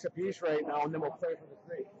 $400 a piece right now, and then we'll play for the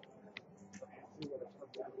three.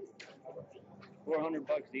 $400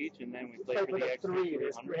 each, and then we play Play for the extra three.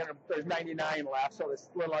 There's 300. 300. There's 99 left, so it's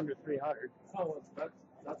a little under 300. Oh,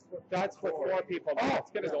 That's for four people. Oh,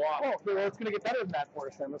 it's gonna go off. Oh, okay, well, it's gonna get better than that for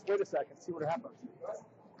us then. Let's wait a second, see what happens.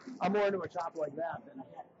 I'm more into a chop like that than.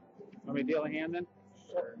 Want me to deal a hand then?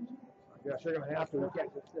 Sure. I guess you're gonna have to. We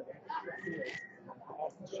can't just sit.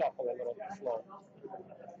 I'll shuffle a little slow.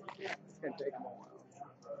 It's gonna take them a while.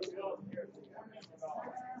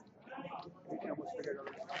 We can almost figure it out.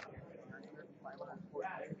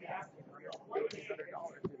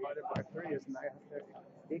 $1,800 divided by 3 is $950.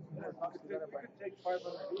 $1,800 divided by take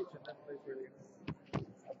 500 each and then play for the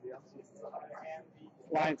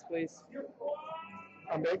Blinds, please.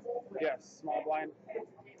 I'm big? Yes, small blind.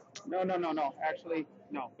 No. Actually,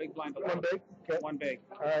 no. Big blind. One big? Okay. One big.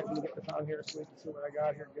 All right, let me get this on here so we can see what I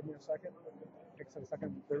got here. Give me a second. Takes a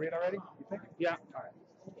second. They read already, you think? Yeah. All right.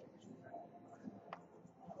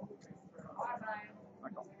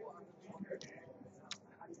 Michael.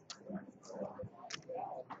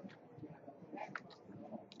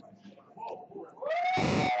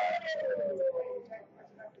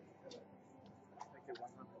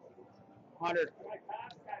 $100.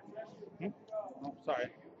 Oh, sorry.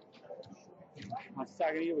 I was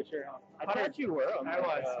talking to you, but you're. I thought you were. I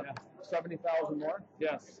was. Yeah. 70,000 more?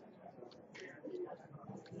 Yes.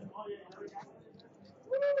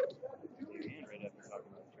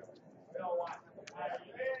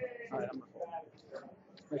 All right, I'm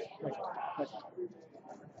nice.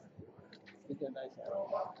 Get that nice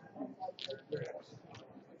arrow.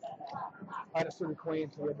 I'd assume queen,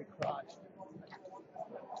 so we'll be crotched.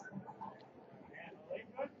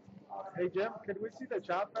 Hey Jim, could we see the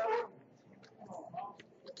chop value?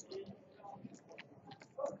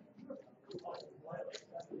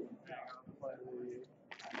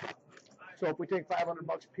 So if we take $500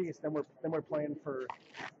 a piece, then we're playing for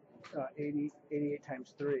 88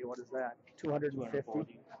 times 3. What is that?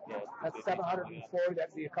 250. Yeah, That's 740.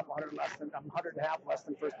 That'd be a couple hundred less than 100 and a half less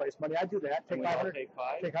than first place money. I'd do that. Take Can we all 500. take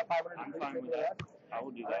 5? Take out 500. I'm and fine take with the that. rest. I will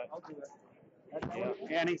do that. I'll do that.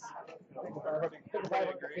 Yeah. Annie's. Take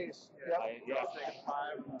 500 a piece. Yep. Yeah. Yep.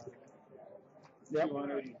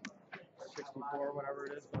 264, whatever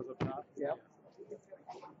it is, goes up top. Yep.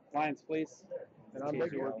 Lions, please. And I'm Okay,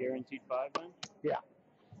 big. so we're guaranteed 5 then? Yeah.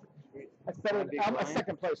 That's better. Big I'm a blind?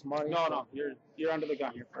 second place money. No. You're under the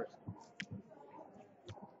gun. You're first.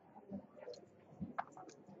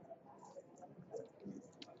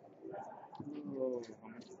 Oh, how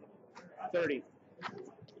much is it? 30. So it's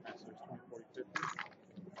 20, 40, 50.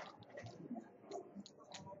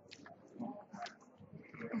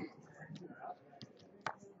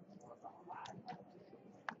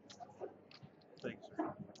 Thanks,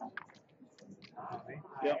 sir.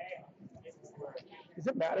 Yep. Does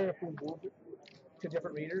it matter if we moved it to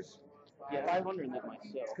different readers? Yeah, I'm wondering that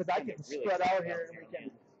myself. Because I can Really spread check out here and we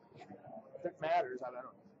can. If it matters, I don't know.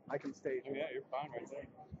 I can stage. Yeah, you're fine right there.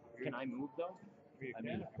 Can I move though? I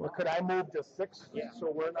mean, Or could I move to 6 Yeah.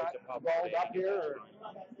 so we're not Like the public balled up say, here? Or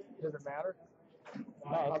does it matter?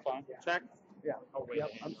 No, that's fine. Check. Yeah. Oh, wait.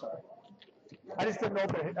 Yep, I'm sorry. I just didn't know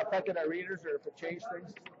if it affected our readers or if it changed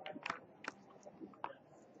things.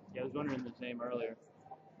 Yeah, I was wondering the same earlier.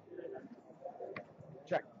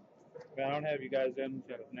 Check. I don't have you guys in,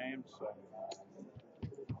 got his name, so.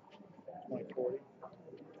 2040.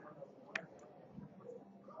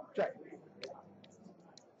 Check.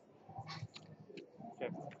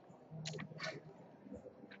 Check.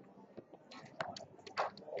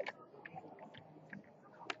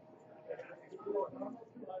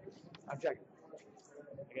 I'm checking.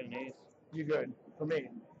 I got an ace. You good? For me.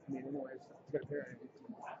 I mean, anyways, it's got a pair.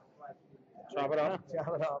 Chop it up.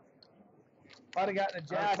 Chop it up. I'd have gotten a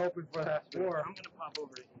jack. hoping for that score. I'm gonna pop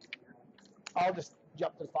over to I'll just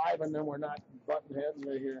jump to 5 and then we're not butting heads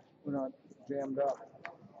right here. We're not jammed up.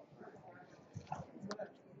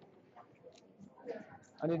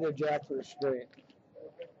 I need a jack for a straight.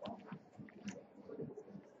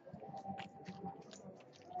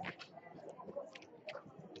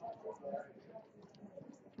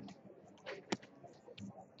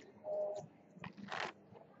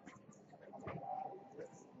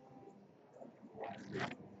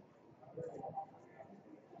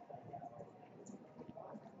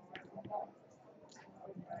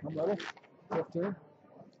 I'm ready. 15.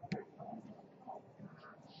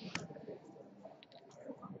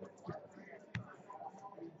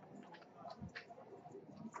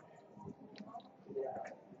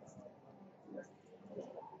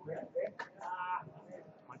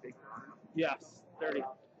 Yes, 30.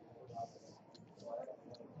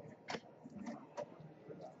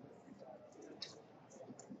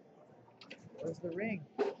 Where's the ring?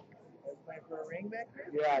 Guys playing for a ring back there?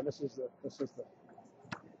 Yeah, this is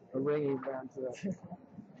the ring event.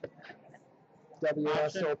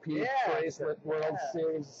 WSOP Yeah. Bracelet World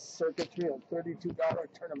Series Circuitry and $32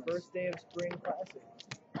 tournament. First day of spring classic.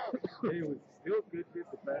 It was still good to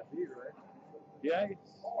get the fat beat, right? Yeah.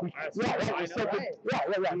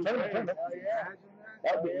 Tournament. Tournament. Oh, yeah.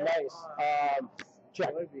 That'd be nice.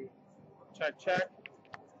 Check. Would be. Check, check.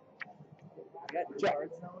 You got Check.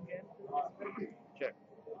 cards now again? Check.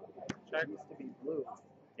 Check. Used to be blue.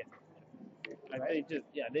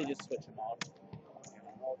 They just switch them out.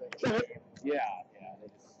 Check. Yeah, they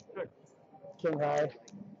just. King high.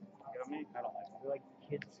 Got me? I don't like them. They're like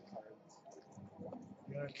kids' cards.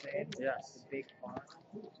 You know what I'm saying? Yes. The big font.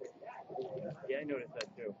 Yeah, I noticed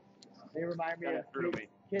that too. They remind me Kinda of threw me.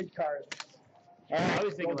 kid cards. I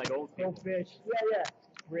was thinking like old people. Go fish. Yeah.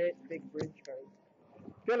 Big bridge cards.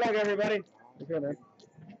 Good luck, everybody. Okay, man.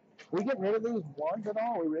 We get rid of these ones at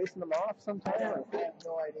all? We racing them off sometime? I have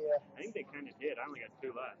no idea. I think they kind of did. I only got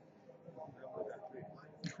 2 left.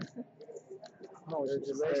 No, They're just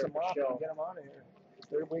just race there them for off show. and get them out of here.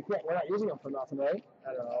 We're not using them for nothing, right?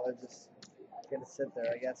 I don't know. They're just gonna sit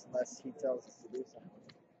there, I guess, unless he tells us to do something.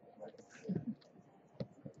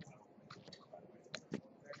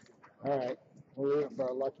 All right. We'll leave it for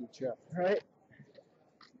our lucky chip. All right.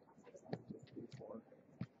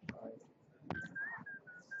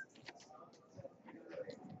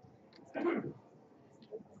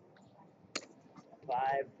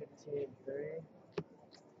 5, 15, 3.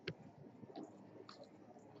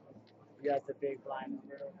 You got the big blind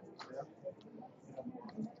number.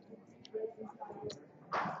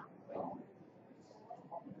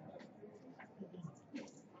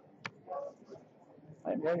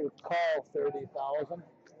 I'm going to call 30,000.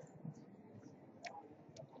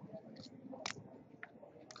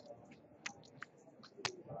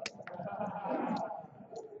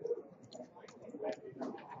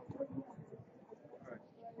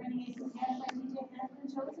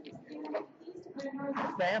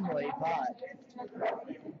 Family pot.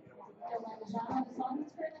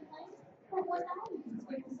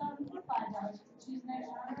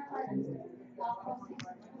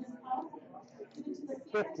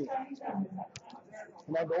 $50.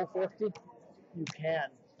 Can I go 50? You can.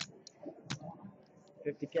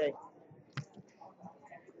 50K.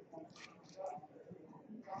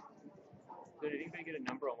 So did anybody get a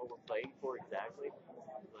number on what we're playing for exactly?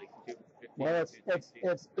 Like 250?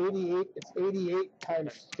 Well, it's 88. It's 88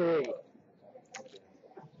 times 3.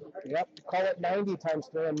 Yep. Call it 90 times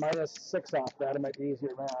 3 and minus 6 off that. It might be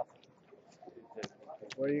easier math.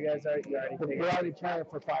 Where you guys are? You already We're already playing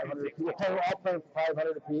for 500. We're all playing for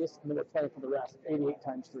 500 apiece, and then we're playing for the rest. 88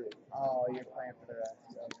 times 3. Oh, you're playing for the rest.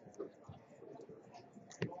 Okay.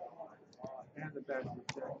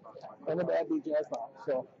 And the bad beat jackpot.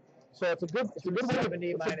 So it's a good way.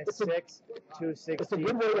 70 minus 6, 260. It's a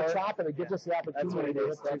good way to chop it. It gives us the opportunity to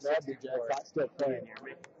hit that bad beat jackpot still playing.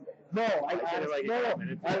 No, I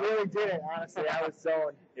really didn't. Honestly, I was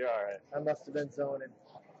zoned. You're all right. I must have been zoning.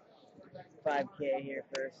 5K here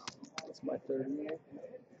first. That's my 30.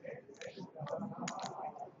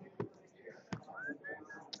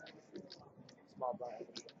 Small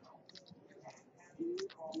bucket.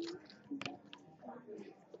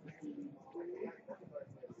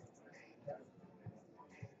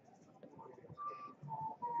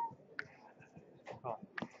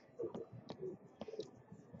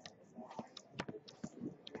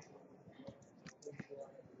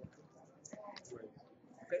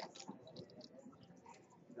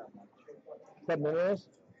 What minute is?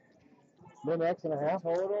 Min X and a half?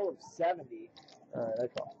 Total of 70. Alright, I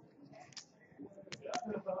call.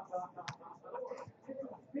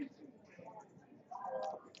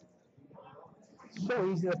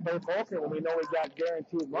 So easy to play poker when we know we got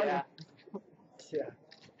guaranteed money. Yeah. Yeah.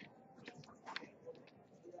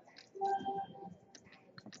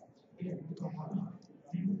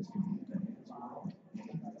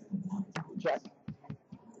 Check.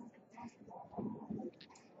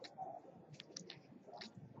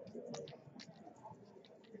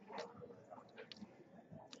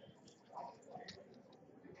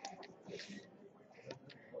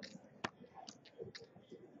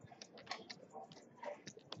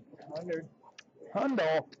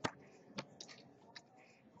 Hundo.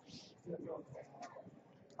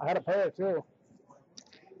 I had a pair too.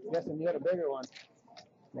 Guessing you had a bigger one.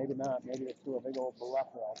 Maybe not. Maybe it's threw a big old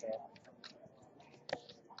bluffer out there.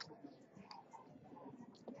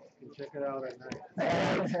 You can check it out at night.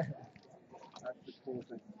 That's the cool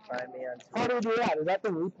thing. Find me on Twitch. How do we do that? Is that the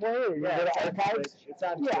replay or you Yeah, get it's it on archived? Twitch. It's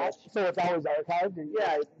on Yeah, Twitch. so it's always archived? And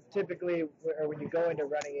Yeah, typically, or when you go into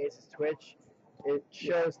Running Aces Twitch, it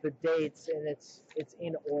shows the dates and it's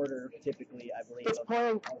in order. Typically, I believe. It's of-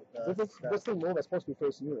 playing. of the stuff. This thing move is supposed to be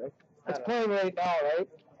facing you, right? I It's don't playing right now, right?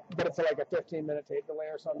 But it's like a 15-minute tape delay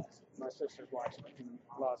or something. My sister's watching it in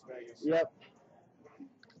Las Vegas. Yep.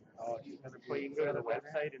 Oh, you can go to the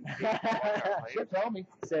website and see She'll tell me.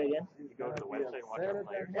 Say again. You go to the website and watch our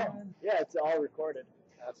players. Yeah, it's all recorded.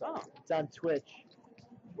 That's Oh, It's on Twitch.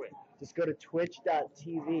 Twitch. Just go to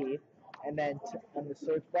twitch.tv and then on the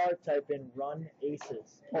search bar type in Run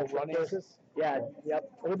Aces. Oh, Run Aces? Yeah,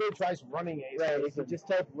 yep. Everybody tries running Aces. Right, if you just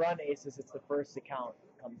type Run Aces, it's the first account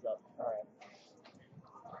that comes up. All right.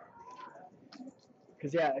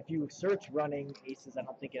 Because, yeah, if you search Running Aces, I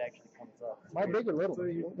don't think it actually comes up. My big or little? So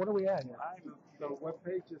you- What are we at here? The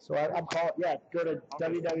webpage is. So I'm calling. Yeah, go to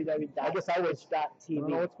www.twitch.tv. I don't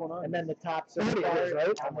know what's going on. And then the top search There it bar is,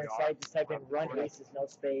 right? on their site, just type in Run Aces, no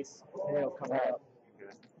space, and it'll come Right. up.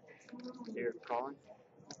 You're calling?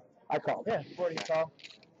 I called. Yeah, 40 call.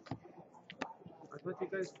 I thought you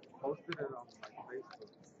guys posted it on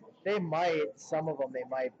Facebook. They might, some of them they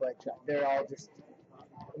might, but they're all just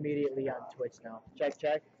immediately on Twitch now. Check,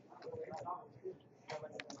 check.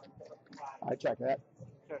 I check that.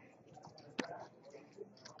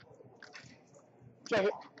 Check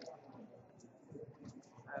it.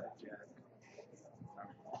 I had a jack. I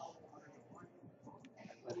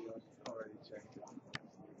thought he was already checked it.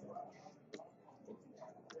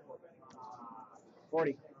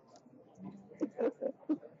 40.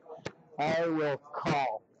 I will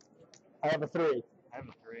call. I have a 3. I have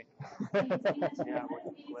a 3. Yeah,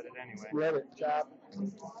 we'll split it anyway. Split it, chop.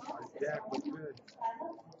 Jack was good.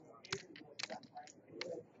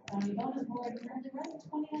 Bonus board currently running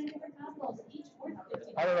 29 different combos, each worth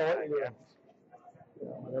 50. I don't know what you do. Yeah,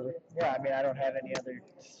 whatever. Yeah, I mean, I don't have any other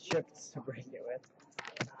shifts to break it with.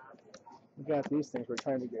 We got these things we're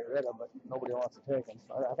trying to get rid of, but nobody wants to take them.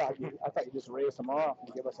 So I thought you just raised them off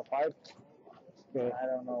and give us a 5. Okay. I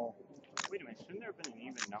don't know. Wait a minute, shouldn't there have been an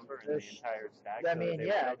even number in There's- the entire stack? I so mean, they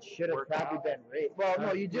yeah, would've it should have worked probably out? been raised. Well,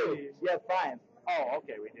 no, you do. You have 5. Oh,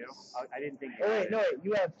 okay, we do. I didn't think you Oh, had wait, it. no, wait,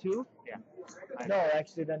 you have 2? Yeah. I No, know.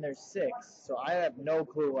 actually, then there's 6. So I have no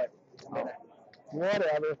clue what.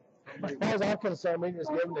 Whatever. As far as I'm concerned, we can just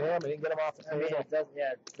give them to him and he can get them off the I mean, table. it doesn't.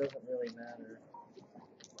 Yeah, it doesn't really matter.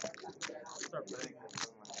 Start playing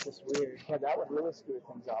this one. It's just weird. Yeah, that would really screw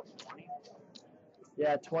things up.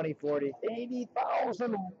 Yeah, 20, 40.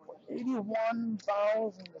 80,000,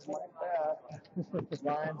 81,000, just like that.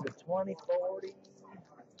 Lines of 20, 40.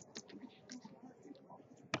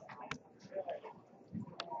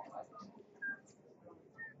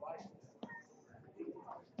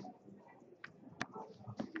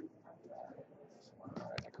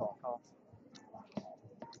 Alright, I call.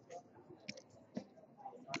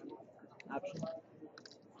 Option.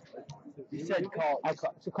 You said call. I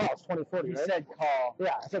call. It's a call. It's 2040, You right? said call.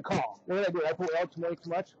 Yeah, I said call. What did I do? I put out too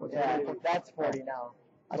much? Yeah, that's 40 now.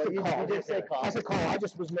 I But said you, call. you did say call. I said call. I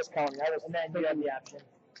just was miscounting. I was And then you have the option.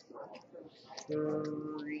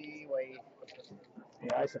 3, wait.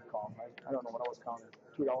 Yeah, I said call. I don't know what I was counting.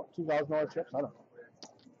 $2,000 chips. I don't know.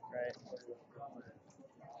 Right.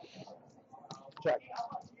 Check.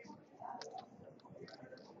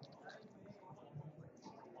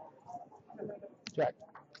 Check.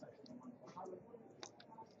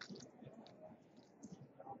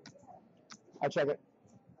 I check it.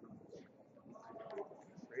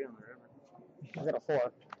 3 on the river. I got a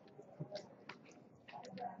 4.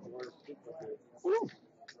 Ooh.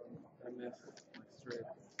 I missed my straight.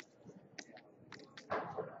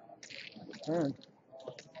 Turn.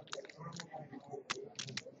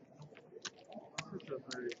 This is a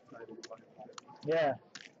very exciting fight. Yeah.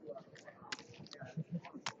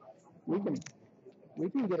 We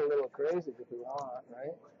can get a little crazy if we want,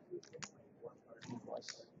 right?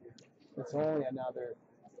 It's only another.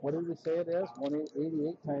 What did we say it is?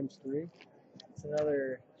 188 times 3. It's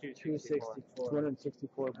another 264.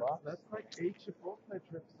 $264. That's like 8 Chipotle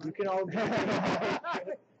trips. You can all Yeah.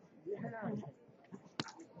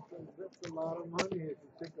 That's a lot of money if you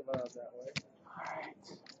think about it that way. Alright.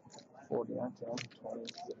 40 on 10, 20,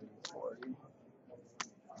 30, 40.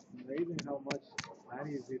 Amazing how much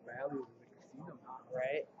money is it valued in the casino.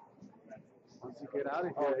 right. Once you get out of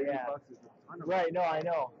here, Oh, 80 yeah. bucks is a ton of Right. No, I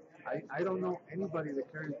know. I don't know anybody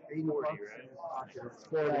that carries 80 bucks in his pocket. It's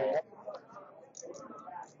 40. Yep.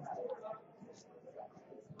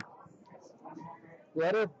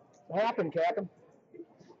 Let it happen, Captain.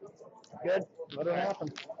 Good. Let it happen.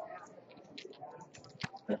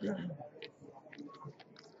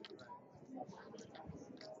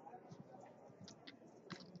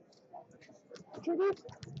 Trigger.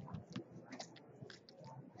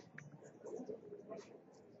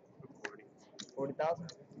 40,000.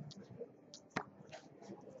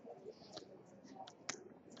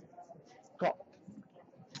 Call.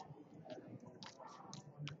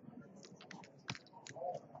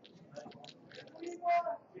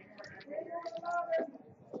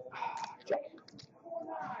 Check.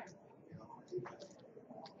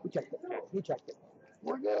 We checked it. He checked it.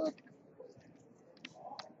 We're good.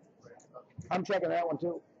 I'm checking that one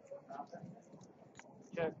too.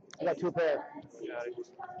 Check. I got 2 pair. Got it.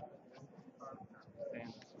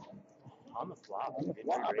 And on the flop. On the Did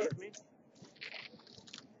flop. you raise me?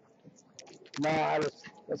 No, I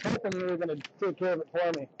was hoping you were going to take care of it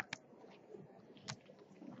for me.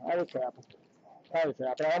 I was trapping. I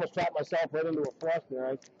almost trapped myself right into a flush there.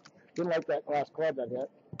 I didn't like that last club that hit.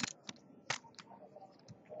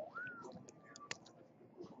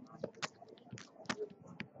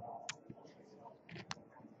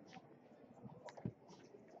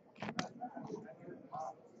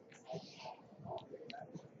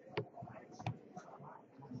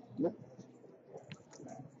 Nope.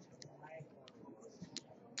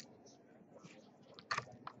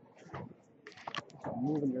 I'm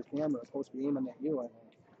moving your camera. It's supposed to be aiming at you, I think.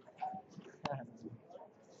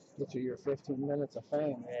 Get you your 15 minutes of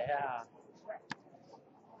fame. Yeah.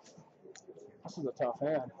 This is a tough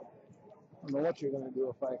hand. I don't know what you're going to do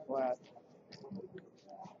if I flat.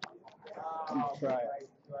 I'm going to try it.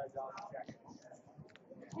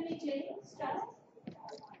 Kenny J. Stratus.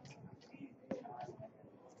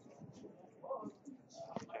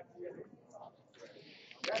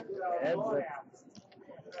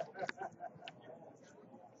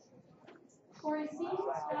 Corey C.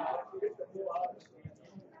 Stratus.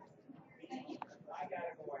 Thank you.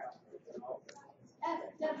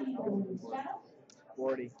 FW Stratus.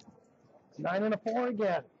 40. 9 and a 4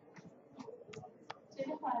 again.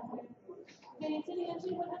 Table 500. Kenny City on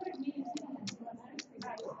 200. Medium City on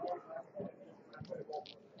 200.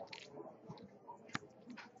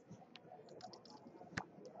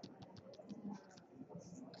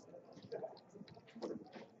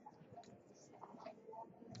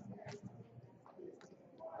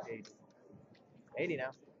 $80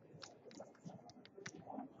 now.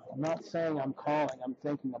 I'm not saying I'm calling. I'm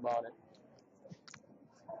thinking about it.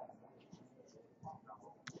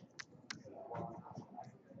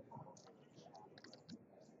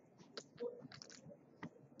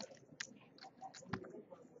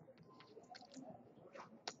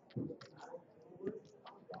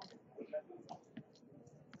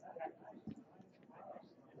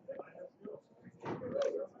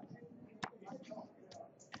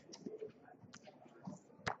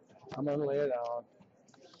 I'm going to lay it down.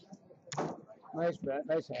 Nice bet.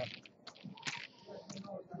 Nice hand.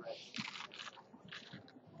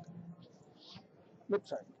 Oops,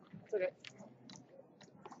 sorry. It's okay.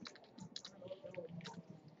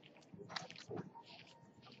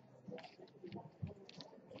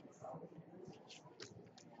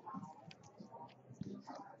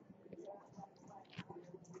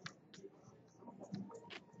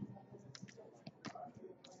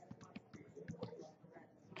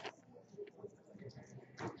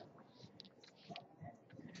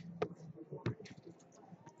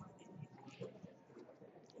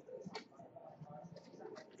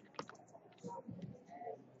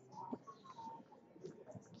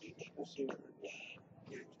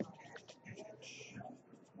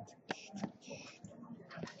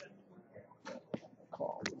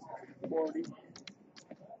 Call 40.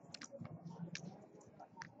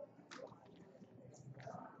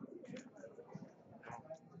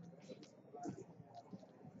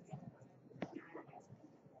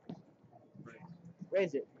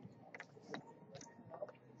 Raise it.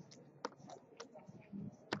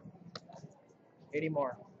 $80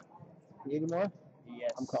 more. 80 more?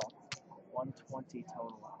 Yes. I'm calling. 120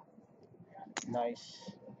 total. Nice.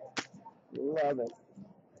 Love it.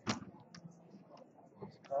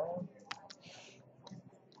 Call.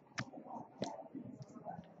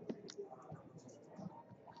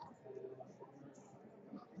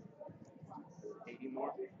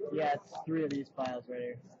 More? Yeah, it's 3 of these files right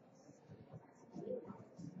here.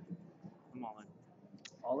 I'm all in.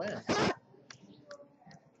 All in.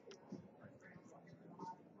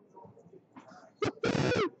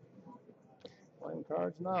 Playing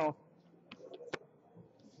cards now.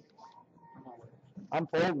 I'm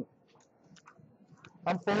folding.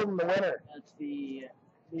 I'm folding the winner. That's the.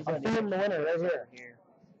 These I'm are folding the winner right here. here.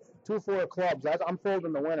 2-4 clubs. I'm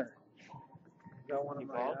folding the winner. Got one of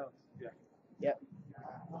my called? outs. Yeah. Yep.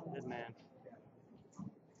 Good man.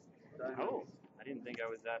 Oh, I didn't think I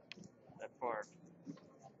was that far.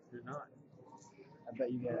 You're not. I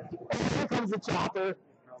bet you get it. Here comes the chopper.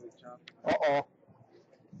 Probably chopped. Uh-oh.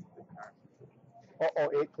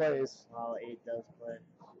 Uh-oh, 8 plays. Well, 8 does play.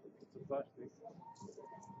 It's a flush, dude.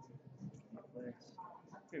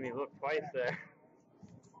 Made me look twice there.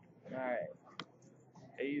 Alright.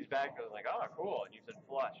 He's back. I was like, oh, cool. And you said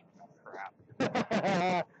flush. Crap.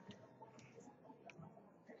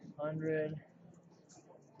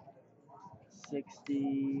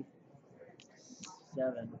 167.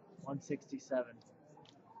 167.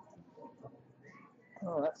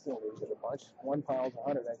 Oh, that still leaves it a bunch. 1 pile's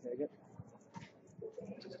 100, I take it.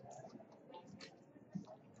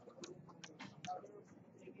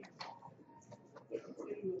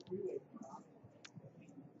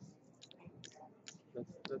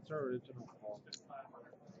 That's our original call.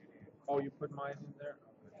 Oh, you put mine in there?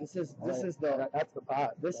 This is That's the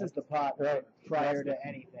pot. this is the pot Right. prior to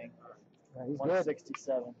anything. Yeah, he's good.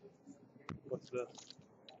 167. What's this?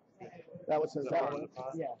 That was his Is that pot. one of the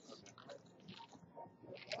pots? Yes.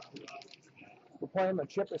 We're playing the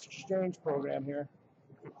chip exchange program here.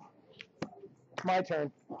 It's my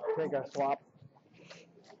turn. Take a swap.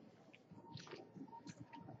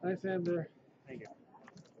 Nice hand there. Thank you.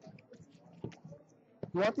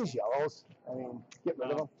 You want these yellows? I mean, get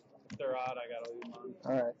rid of them. If they're odd, I gotta leave them on.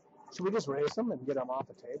 All right. Should we just race them and get them off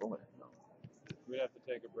the table? Or no? We'd have to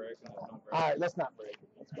take a break and then don't break. All right, let's not break it.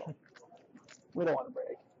 Let's go. We don't want to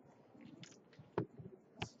break.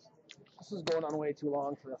 This is going on way too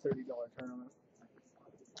long for a $30 tournament.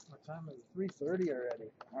 What time is it? 3:30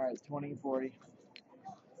 already. Alright, 20, 40.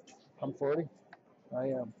 I'm 40. I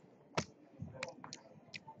am.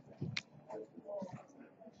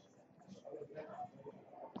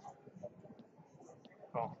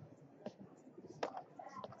 Call.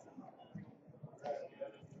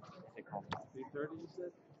 Take call. 3:30, you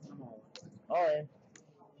said? I'm all in. All in.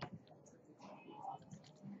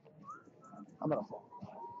 I'm gonna fold.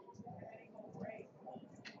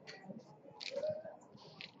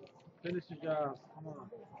 Finish your job. Come on.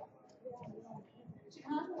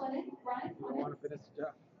 Jahan, Lennon, Brian, You don't want to finish the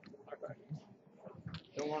job. Okay.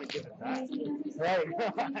 Don't want to give it back. Right.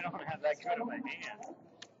 I don't have that good in my hand.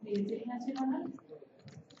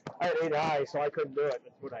 I had 8 high, so I couldn't do it.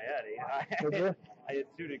 That's what I had. Did you? I had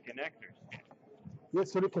suited connectors. You had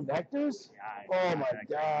suited connectors? Yeah, Oh my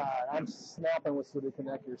god, I'm snapping with suited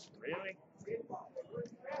connectors. Really?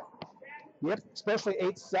 Yep, especially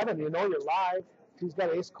 8-7. You know you're live. He's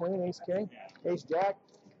got ace queen, ace king, ace jack.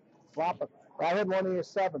 Flop it. I had one of your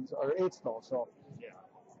 7s or 8s though, so. Yeah.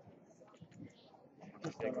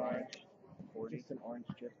 Just an orange. Just an orange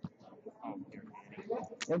chip. Oh, here.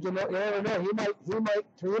 And you never know. He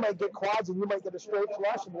might get quads, and you might get a straight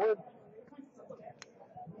flush, and we're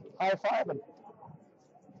high fiving.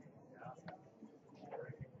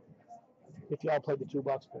 If y'all played the $2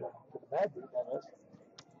 for the bad beat, that is.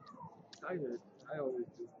 I did. I always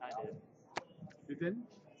do. I did. You didn't?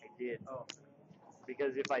 I did. Oh.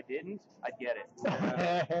 Because if I didn't, I'd get it.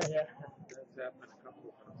 That's happened a couple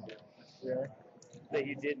of times. Really? That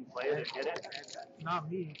you didn't play it, get it? Not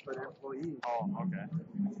me, but employees. Oh, okay.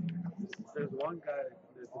 There's one guy,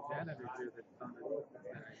 there's a janitor here that's done it.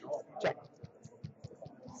 And I know. Check.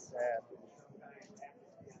 Sad.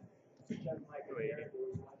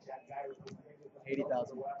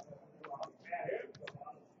 80,000.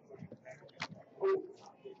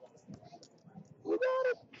 We got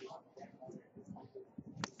it.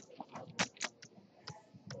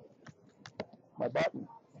 My button.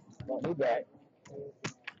 Don't need that.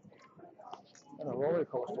 And a roller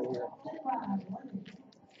coaster here.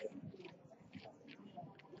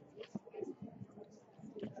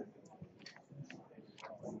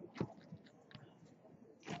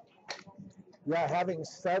 Yeah, having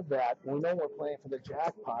said that, we know we're playing for the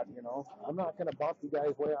jackpot, you know. I'm not going to bump you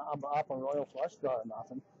guys way I'm up on Royal Flush Draw or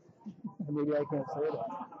nothing. Maybe I can't say that.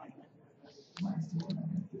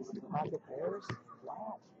 Pocket pairs?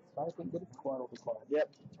 Wow. I think good quad over quad. Yep,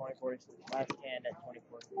 24. Last hand at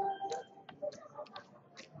 24.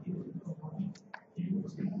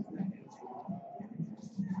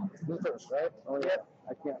 You first, right? Oh, yeah.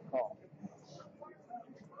 I can't call.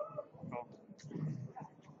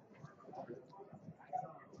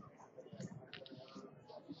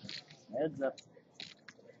 Heads up.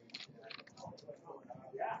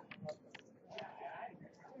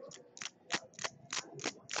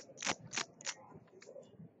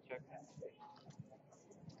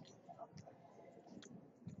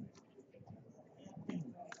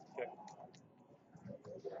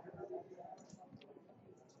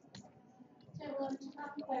 Chair will have two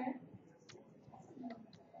copy player.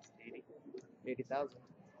 80,000.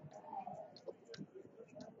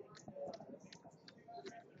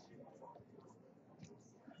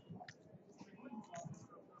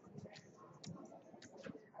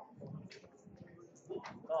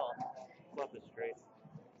 Oh, flop is straight.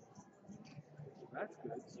 That's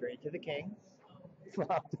good. Straight to the king.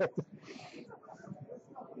 Flopped it.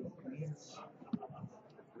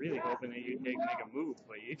 Really hoping that you'd make a move,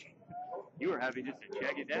 but you were happy just to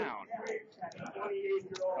check it down. I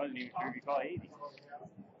wasn't even sure if you call 80.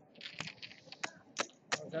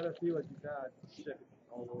 I gotta see what you got. Check it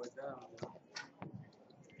all the way down. You know?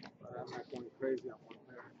 But I'm not going crazy on one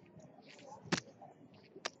pair.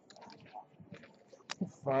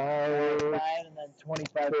 5, and then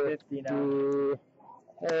 25.50 now.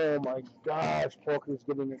 Oh my gosh, poker's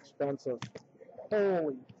getting expensive.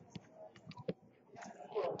 Holy.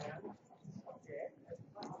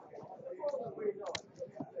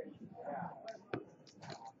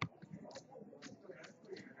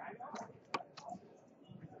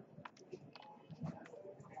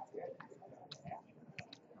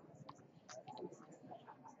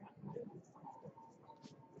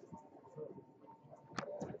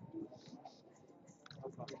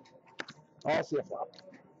 I'll see a flop.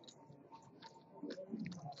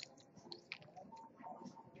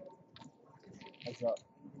 What's up?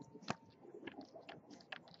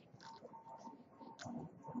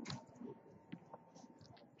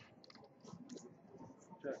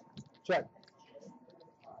 Check.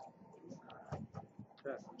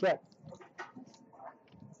 Check.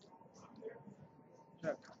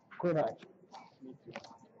 Check. Queen high. Me too.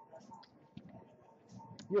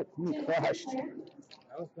 You crushed.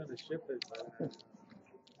 I was gonna ship it, but just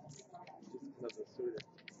because of the suited.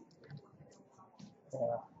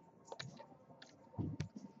 Yeah.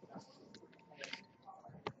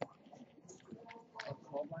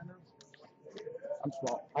 Call miner? I'm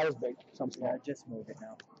small. I was big. So I'm small. Yeah, just move it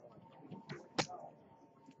now.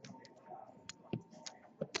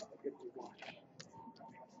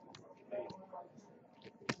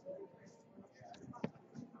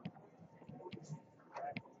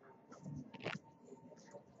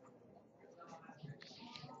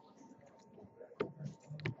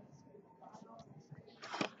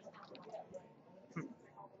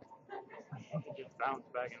 Just bounce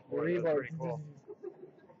back and forth. That's pretty cool.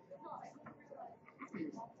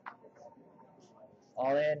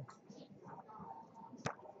 All in.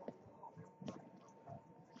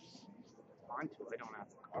 Onto, I don't have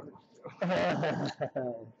the cards.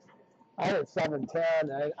 I hit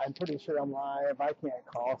 710. I'm pretty sure I'm live. I can't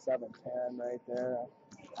call 710 right there.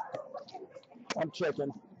 I'm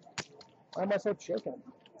chicken. Why am I so chicken?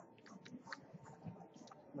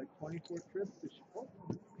 Like 24 trips to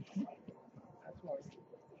Chipotle. That's why.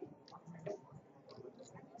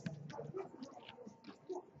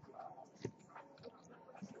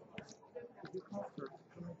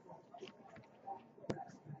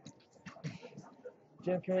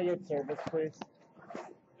 Jim, can we get service, please?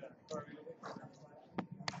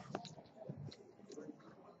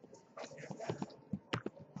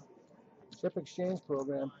 Chip exchange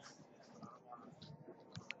program.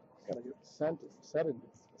 Gotta get send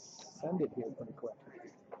it here pretty quick.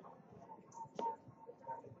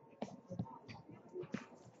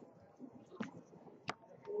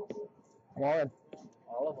 Come on.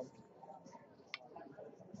 All of them.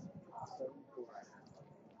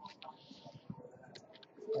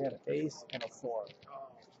 I had an ace and a 4.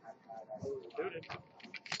 Suited.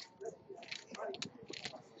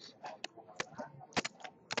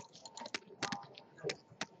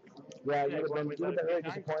 Yeah, Yeah, you'd have one been we let very it be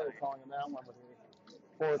disappointed tonight. calling him that one with me.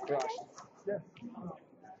 4 crush. Yeah.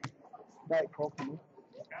 Diet Coke to me.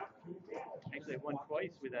 Actually, I won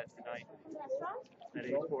twice with that tonight. At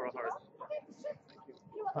ace four of hearts.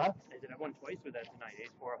 Huh? I said I won twice with that tonight. Ace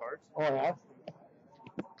four of hearts. Oh, yeah?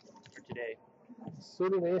 Or today.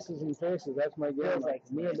 Suited aces and faces. That's my game. Feels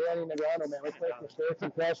like me and Danny Negrano, man. We play for straights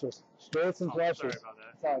and crushes. Straights and Oh, sorry crushes. about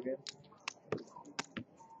that. It's all good.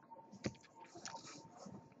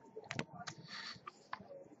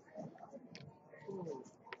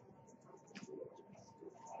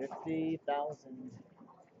 $50,000.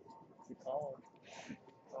 You call.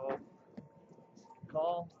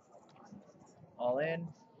 Call. All in.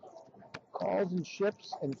 Calls and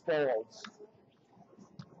ships and folds.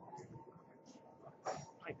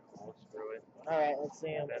 I call, screw it. All right, let's see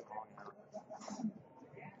him. Bet long now.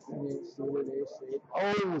 Suited ace, eight.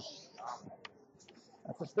 Oh,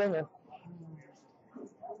 that's a stinger.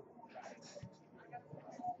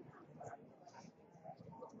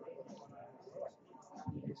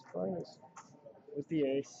 Ace twice. With the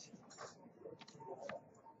ace.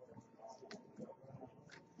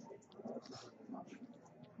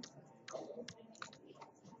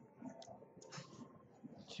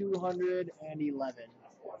 $211.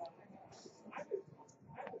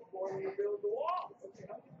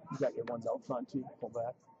 You got your ones out front too. Pull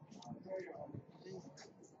back.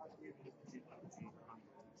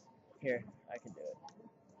 Here, I can do it.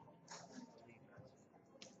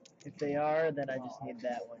 If they are, then I just need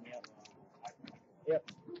that one. Yep.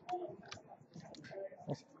 Yep.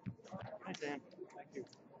 Hi, Dan. Thank you.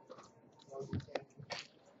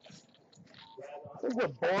 I think we're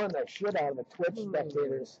boring the shit out of the Twitch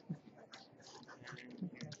spectators.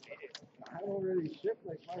 I don't really ship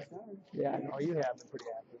like my son. Yeah, I know you have been pretty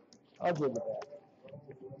active. I'll give you that.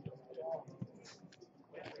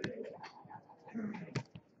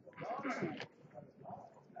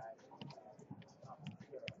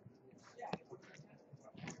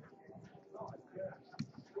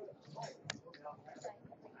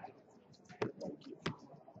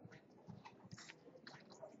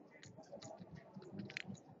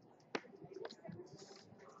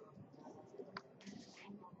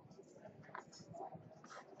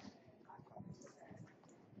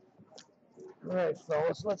 All right,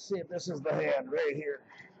 fellas, let's see if this is the hand right here.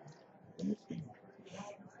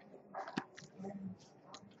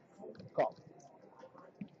 Call.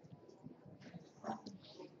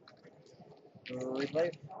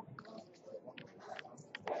 Replay.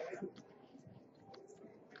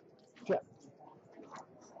 Check.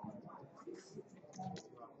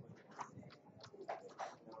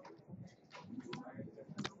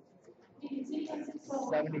 Meeting City on 612.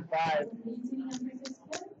 75. Meeting City on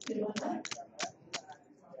 364. 200.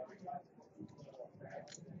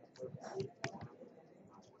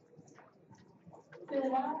 Fill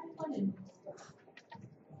it out, one in.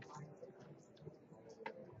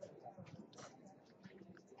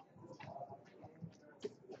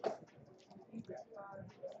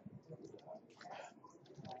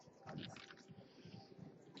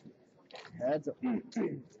 Heads up.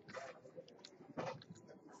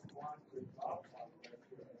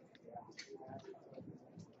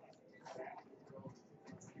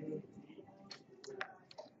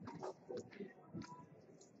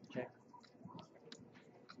 Check.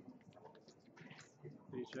 Did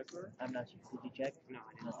you check her? I'm not sure. Did you check? No, I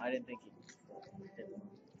didn't. No, I didn't think you did.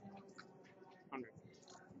 100.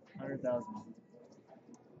 100,000.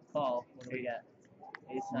 Call. What do we got?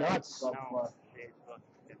 Ace nine. Nuts. Club No. flush. Ace flush.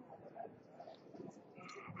 Yeah.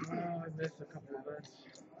 Oh, I missed a couple of bets.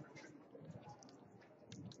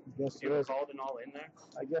 Guess You there ever is. called and all in there?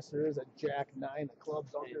 I guess there is a Jack 9 of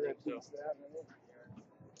clubs out I there that think beats that.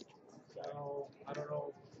 Right? So, I don't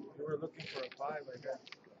know. You were looking for a 5, I guess.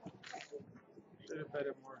 Should have bet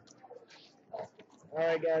it more. All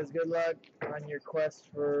right, guys. Good luck on your quest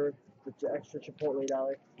for the extra Chipotle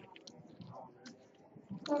dollar.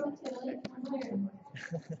 Corbin Taylor, where?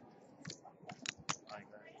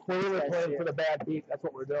 We're really Yes, playing yeah. for the bad beat. That's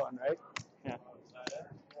what we're doing, right? Yeah.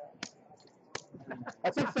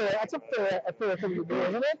 That's a fair thing to do,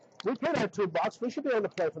 isn't it? We paid our $2. We should be able to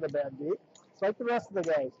play for the bad beat. It's like the rest of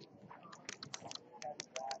the guys.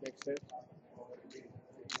 Next two.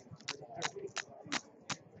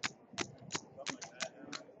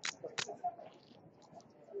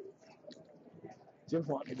 Jim's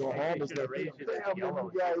wanting to go Maybe home. you He's should have like, raised it to damn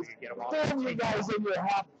yellow you so guys. we could get 'em all. Damn you guys in your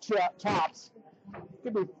half tops.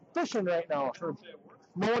 Could be fishing right now or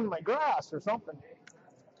mowing my grass or something.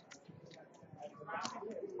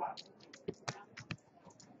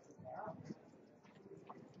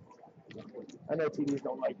 I know TDs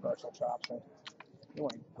don't like partial chops. So. You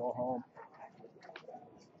want to go home.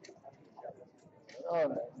 All right,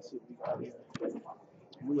 let's see what we got here.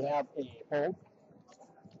 We have a hold.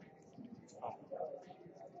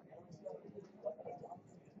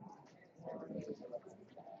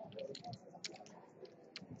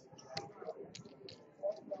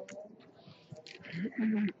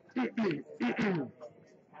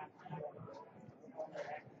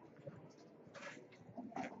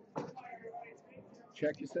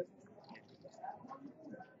 Check, you said?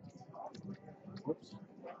 Whoops.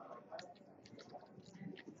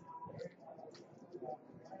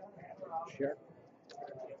 Check.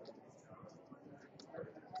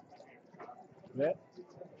 That.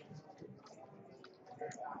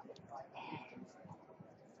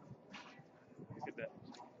 Look at that.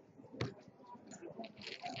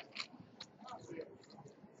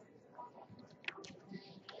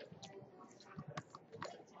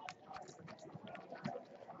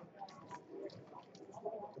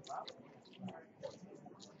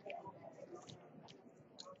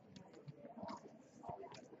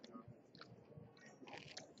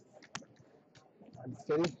 I'm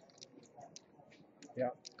steady. Yeah.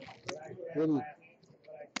 Steady.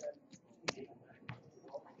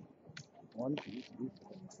 1, 2, 3,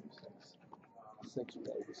 4, 5, 6. 6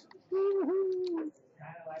 bags. Woo-hoo.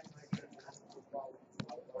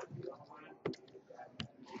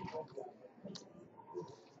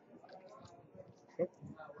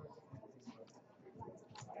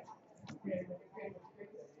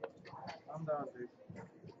 I'm down, dude.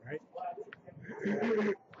 Right.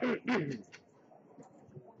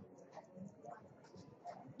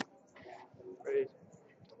 Ready?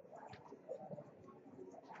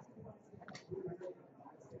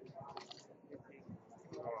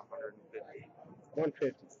 Oh, 150.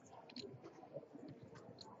 150.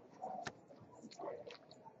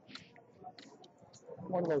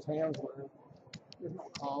 One of those hands where there's no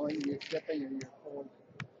calling, you're shipping, or you're pulling.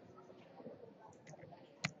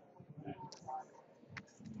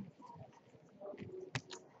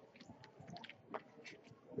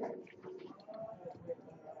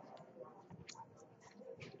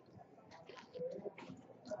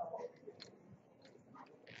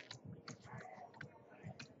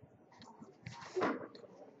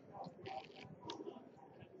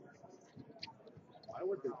 Why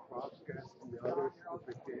would they broadcast the others if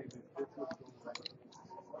the game if this was going on?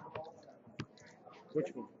 Which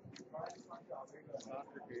one? The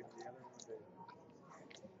soccer game, the other one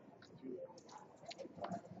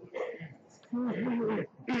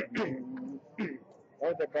Why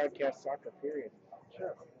would they broadcast soccer, period?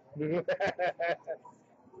 Sure.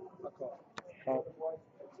 I'll call. Oh.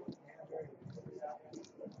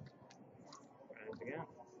 Try this again.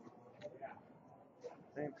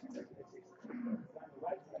 Thanks.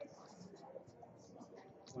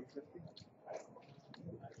 150?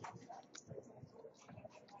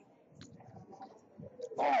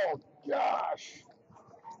 Oh, gosh.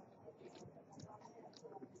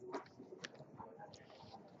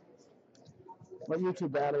 Let you two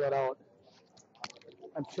battle it out.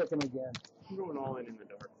 I'm checking again. I'm going all in the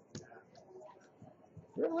dark.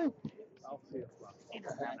 Really? I'll see it. I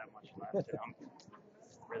don't have that much left, and I'm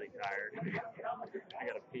really tired. I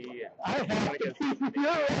gotta pee. And I have to pee.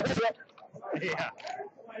 Yeah.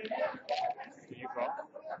 Did you call?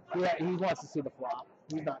 Yeah, he wants to see the flop.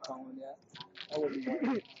 He's not calling yet. I wouldn't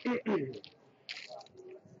worry.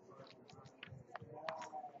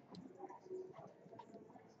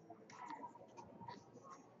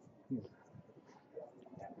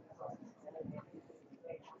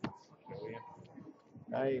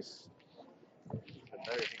 Nice. It's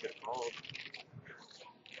better if you could have called.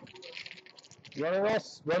 Running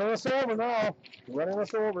us over now. Running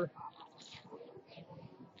us over.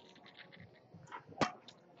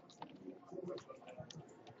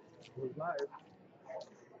 We're live.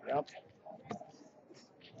 Yep.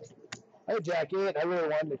 I had Jack 8. I really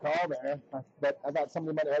wanted to call there, but I thought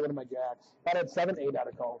somebody might have had one of my jacks. Thought I had 7, 8 out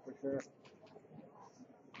of call for sure.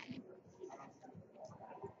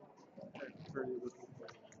 That's pretty looking for.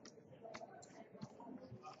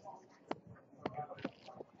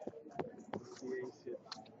 The ace hit.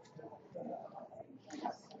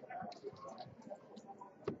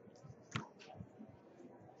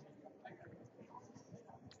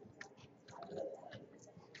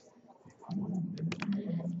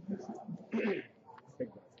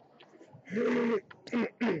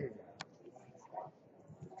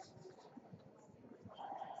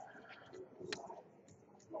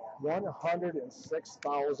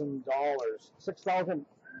 $106,000. 6,000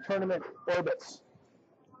 tournament orbits.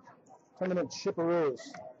 Tournament chipperoos.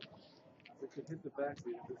 We could hit the back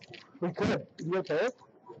beat of this one. We could. You okay?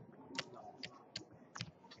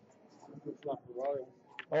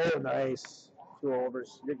 Oh, nice. 2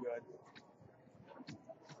 overs. You're good.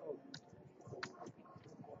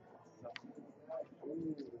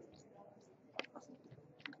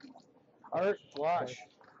 Art flush.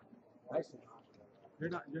 Nice. You're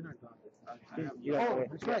not done. Oh,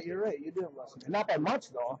 that's right. You're right. You didn't listen. Not by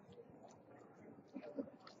much though.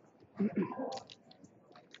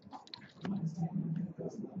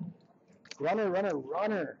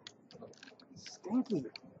 Runner. Stinky.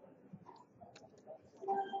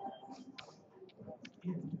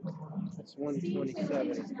 That's 127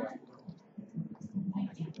 he's got.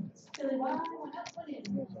 Chili Wild went up,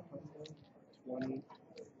 went in. 20,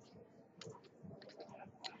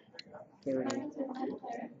 30. Hamilton led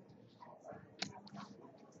player.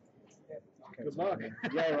 Good luck.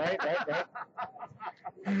 Yeah, right.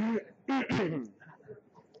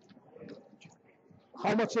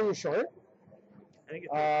 How much are you short? I think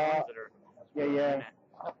it's the ones that are. Yeah.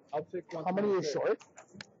 I'll take one. How many are you short?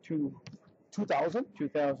 2,000?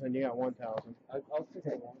 2,000, yeah, 1,000. I'll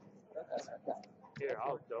take one. Here,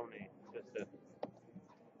 I'll donate just to.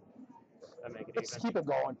 That make it Let's even. keep it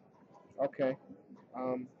going. Okay.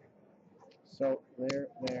 So there.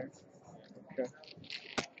 Okay. Just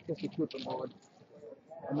to keep it going.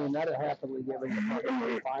 I mean, that'd happily give it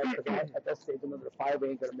another 5, because at that stage, another 5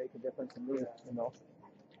 ain't gonna make a difference in me, you know.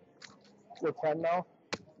 We're 10 now,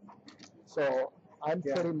 so I'm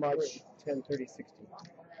Yeah. pretty much. 10, 30, 60.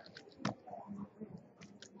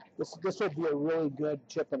 This would be a really good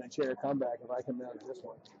chip in a chair comeback if I can manage this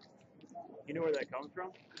one. You know where that comes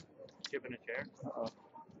from? Chip in a chair.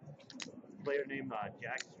 Player named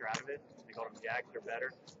Jack Stratovis, they called him Jacks or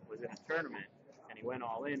better, was in a tournament and he went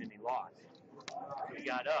all in and he lost. So he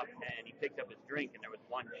got up and he picked up his drink and there was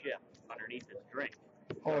one chip underneath his drink.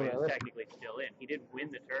 So he was technically still in. He didn't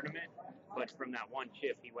win the tournament, but from that one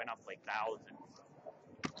chip he went up like thousands.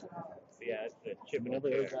 So yeah, it's the chip in a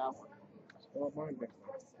chair. Well, mine big.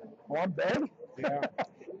 Oh, I'm big? Yeah.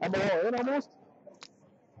 I'm all in almost.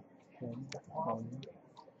 10,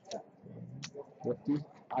 50.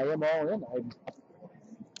 I am all in. Now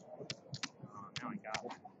he got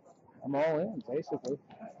it. I'm all in, basically.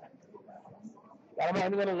 I'm not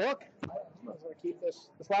even gonna look. I'm just gonna keep this.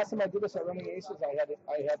 This last time I did this at Running Aces, I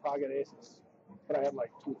had pocket aces, but I had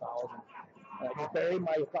like 2,000. And I just buried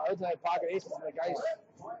my cards and I had pocket aces, and the guys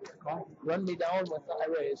run me down with the high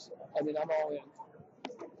raise. I mean, I'm all in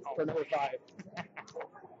for number 5.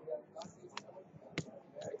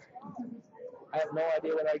 I have no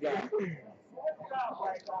idea what I got.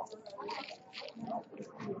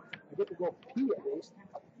 I get to go pee at least.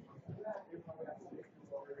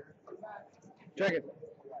 Check it.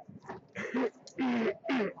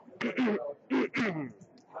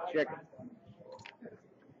 Check it.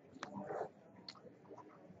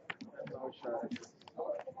 No shot.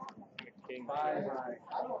 King.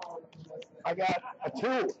 I got a 2.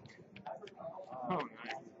 Oh, nice.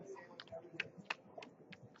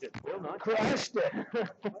 Is it still not? Crushed it.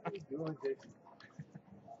 What are you doing, Jason?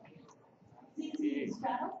 CC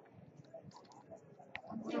Straddle.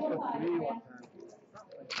 I went for 3 one time.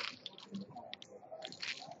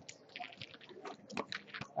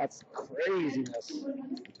 That's craziness.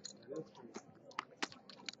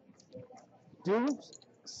 Dude,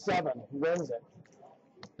 7 wins it.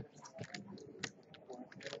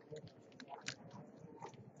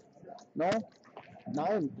 No?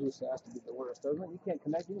 9 deuce has to be the worst, doesn't it? You can't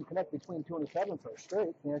connect. You can connect between 2 and 7 for a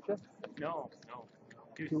straight, can't you? No.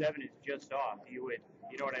 2-7 is just off. You would,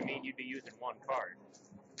 you know what I mean? You'd be using one card.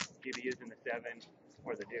 You'd be using the 7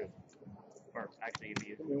 or the deuce. Or actually, you'd be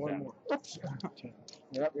using the 7. Oops.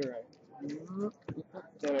 Yep, you're right.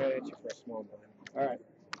 Then I hit you for a small blind. All right.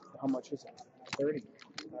 How much is it? 30.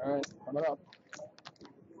 All right, coming up.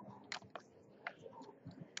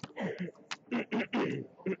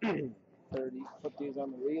 30. Put these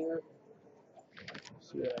on the reader.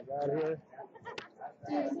 See what I got here.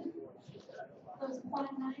 Jason. Goes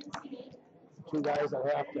 49, C8. 2 guys that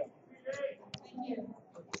have to. Thank you.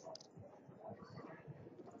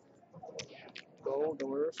 Go the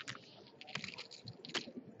worst.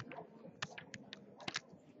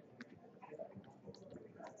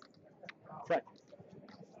 Check.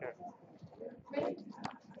 Ready?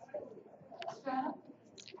 Straddle.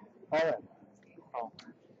 All right.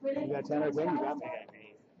 Ready? You got 10 or 10? You got me.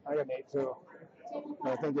 I got 8 too. Table I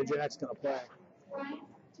 5. think the Jack's gonna play. Brian,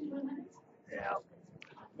 2 100. Yeah.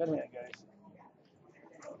 Good hand, guys.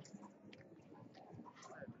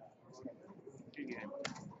 Good game.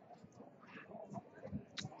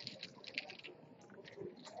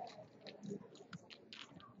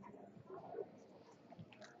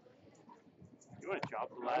 You want to chop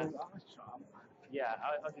the last? Yeah,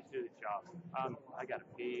 I'll just do the chop. I gotta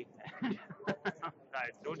pee.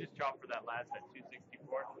 Alright, so we'll just chop for that last at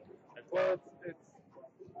 264. As Well, it's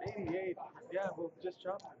 88. Yeah, we'll just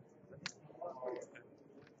chop it.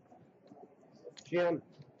 Jim.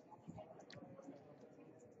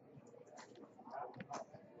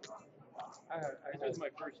 This was my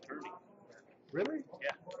first tourney. Really?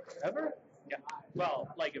 Yeah. Ever? Yeah.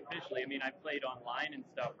 Well, like officially, I mean, I played online and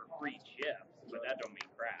stuff for free chips, but that don't mean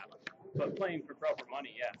crap. But playing for proper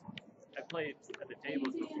money, yeah. I played at the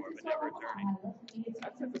tables before, but never a tourney.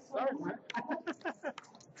 That's a good start, man.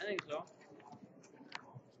 I think so.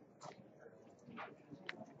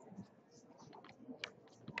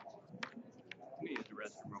 Let me use the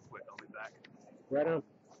restroom real quick. I'll be back. Right on.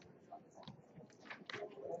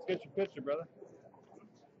 Let's get your picture, brother.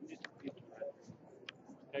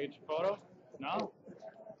 Can I get your photo? No?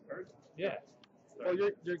 Yeah. Well,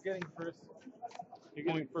 you're getting first. You're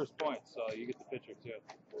getting first point, so you get the picture too.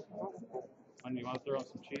 And you want to throw in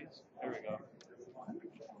some cheese? There we go.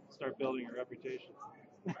 Start building your reputation.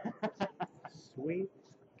 Sweet.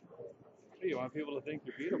 Hey, you want people to think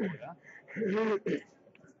you're beatable, yeah?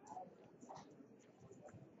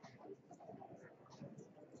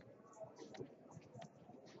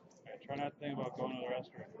 Alright, try not to think about going to the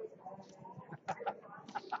restroom.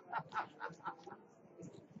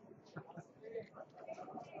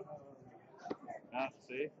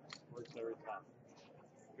 See? Works every time.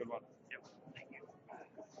 Good one. Yep. Thank you.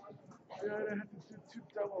 Yeah, I have to do 2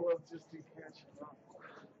 double ups just in case.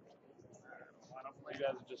 You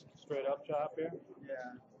guys are just straight up chop here?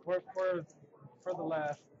 Yeah. For the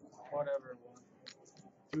last whatever one.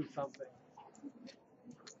 Do something.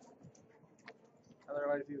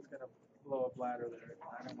 Otherwise he's gonna blow a bladder there.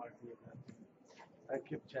 I don't want to do that. I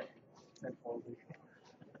keep checking and folding.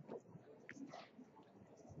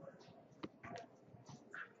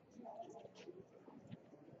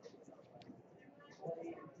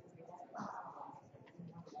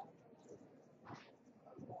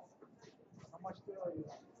 How much do I use?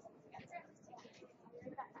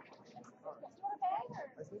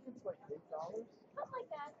 I think it's like $8. Something like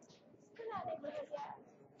that. In that neighborhood, yeah.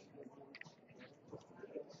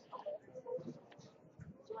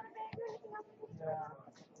 Do you want a bag or anything else? Yeah.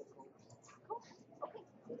 Cool. Okay.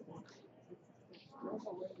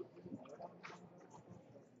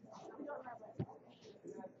 We don't have it.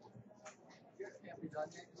 You guys can't be done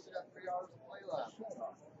yet. You still got 3 hours of play left.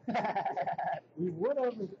 We would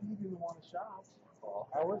have if he didn't want to shop.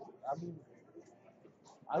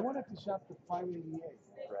 I wanted to shop the 588.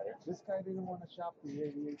 Right. This guy didn't want to shop the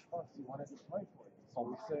 88 plus. He wanted to play for it. So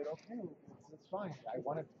we said, okay, it's fine. I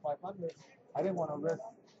wanted 500. I didn't want to risk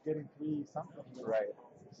getting 3 something. Right.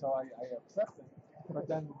 So I accepted. But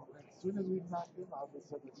then as soon as we knocked him out, we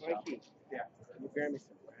said, let's shop. Mikey. Yeah. Can you grab me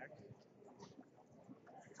some wax?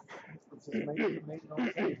 It just made no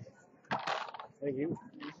sense. Thank you.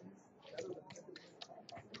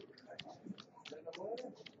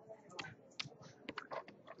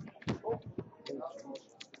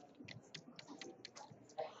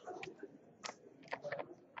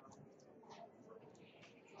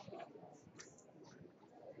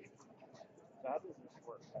 So how does this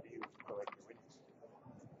work? How do you collect your winnings?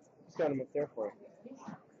 Just got them up there for you.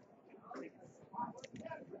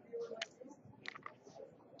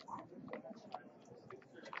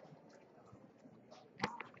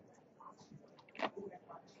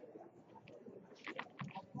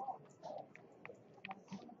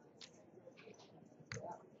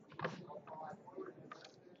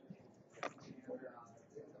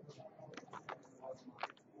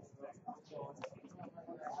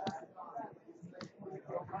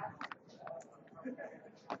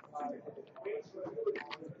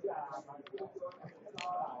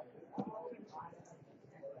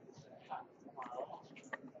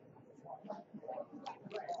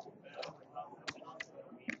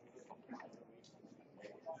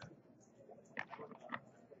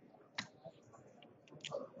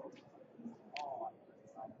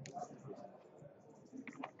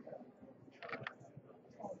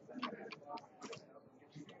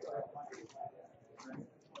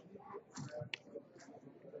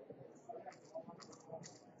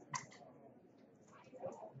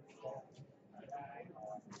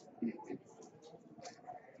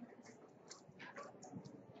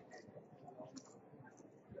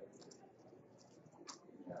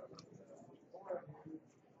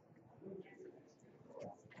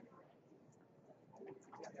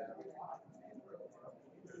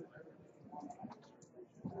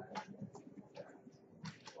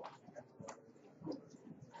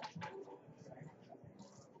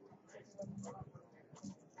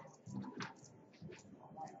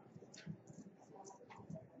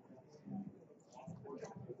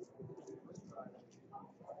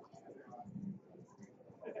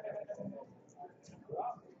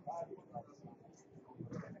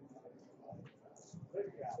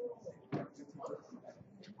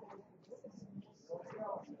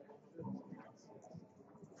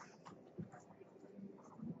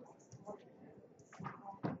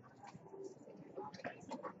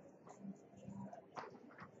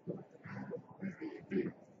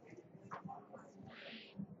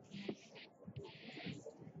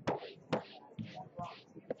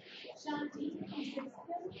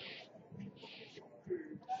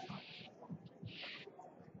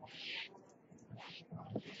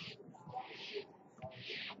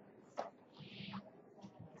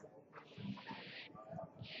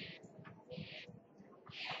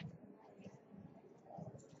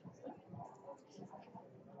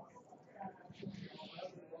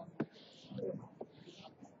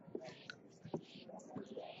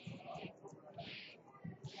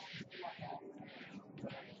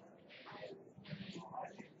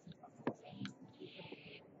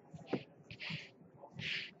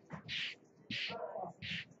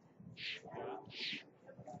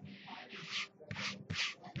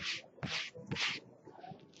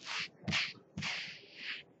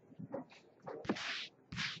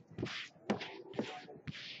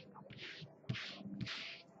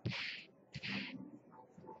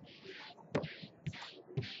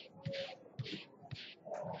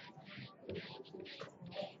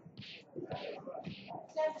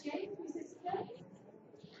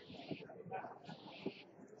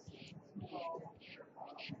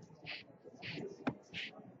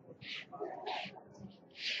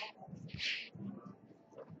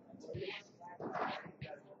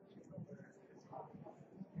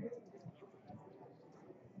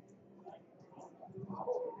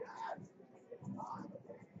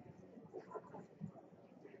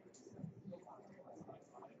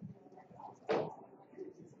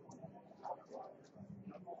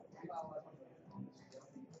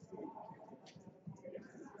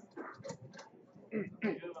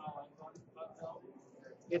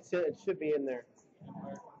 It should be in there.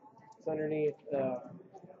 It's underneath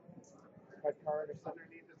my card or something.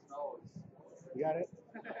 Underneath his nose. You got it?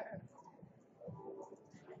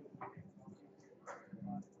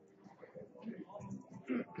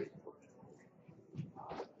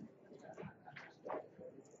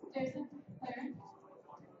 Jason, Clarence.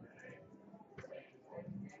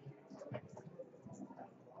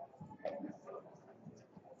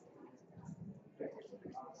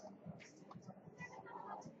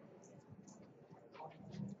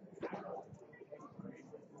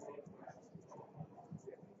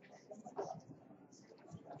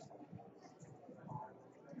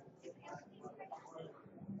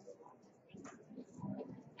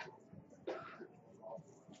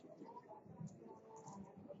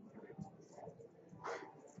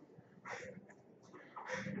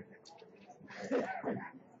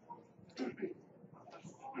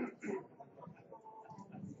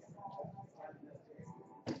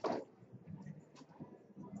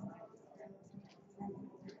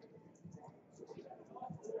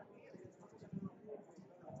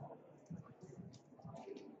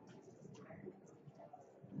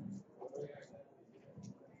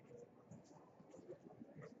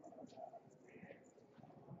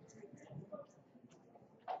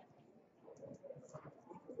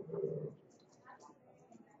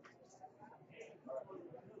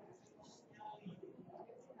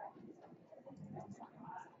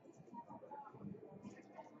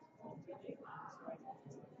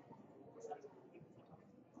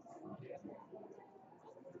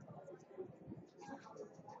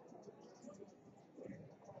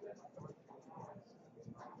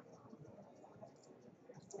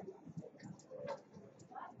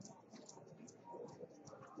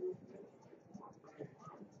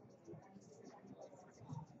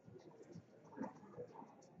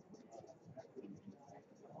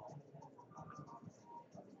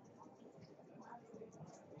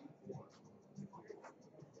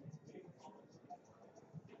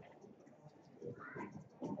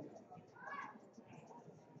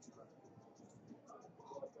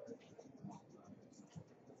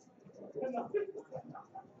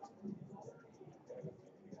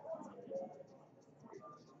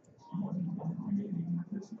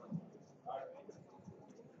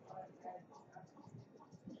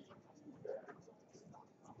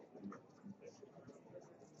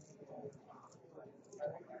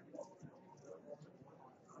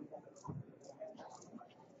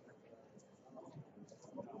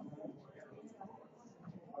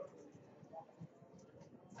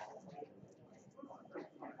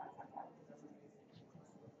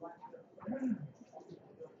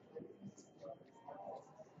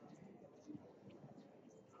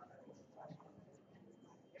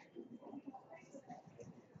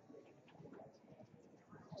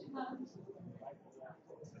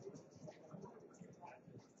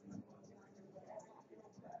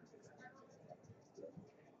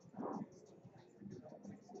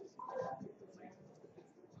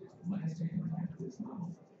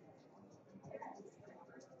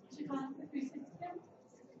 Chicago, 360.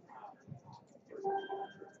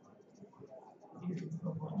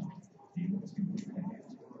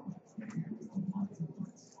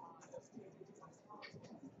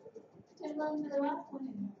 10-11 to the left, 20.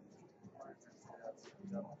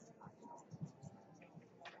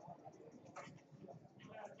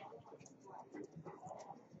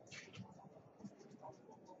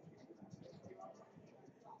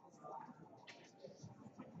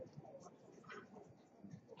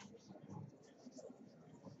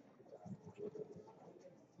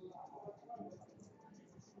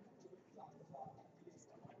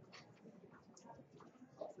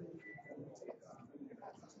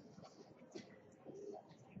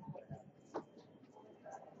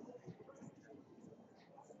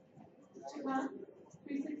 Chicago,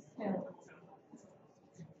 3-6 tail.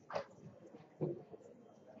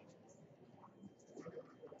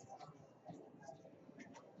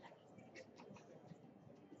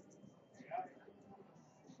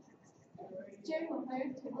 Jerry will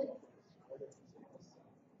fire Tivoli.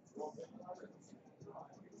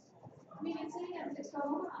 Median City at 6-12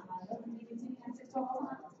 Omaha. High Median City at 6-12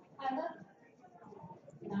 Omaha. High left.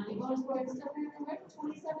 90 bonus boards still here in the red.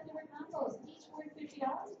 27 different combos, each worth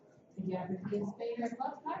 $50. If you happen to get Spain or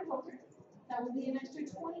Club card holder, that will be an extra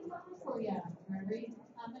 20 combos for you for every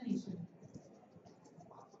combination.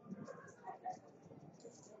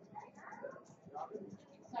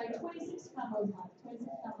 Sorry, 26 combos left.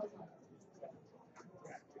 26 combos left.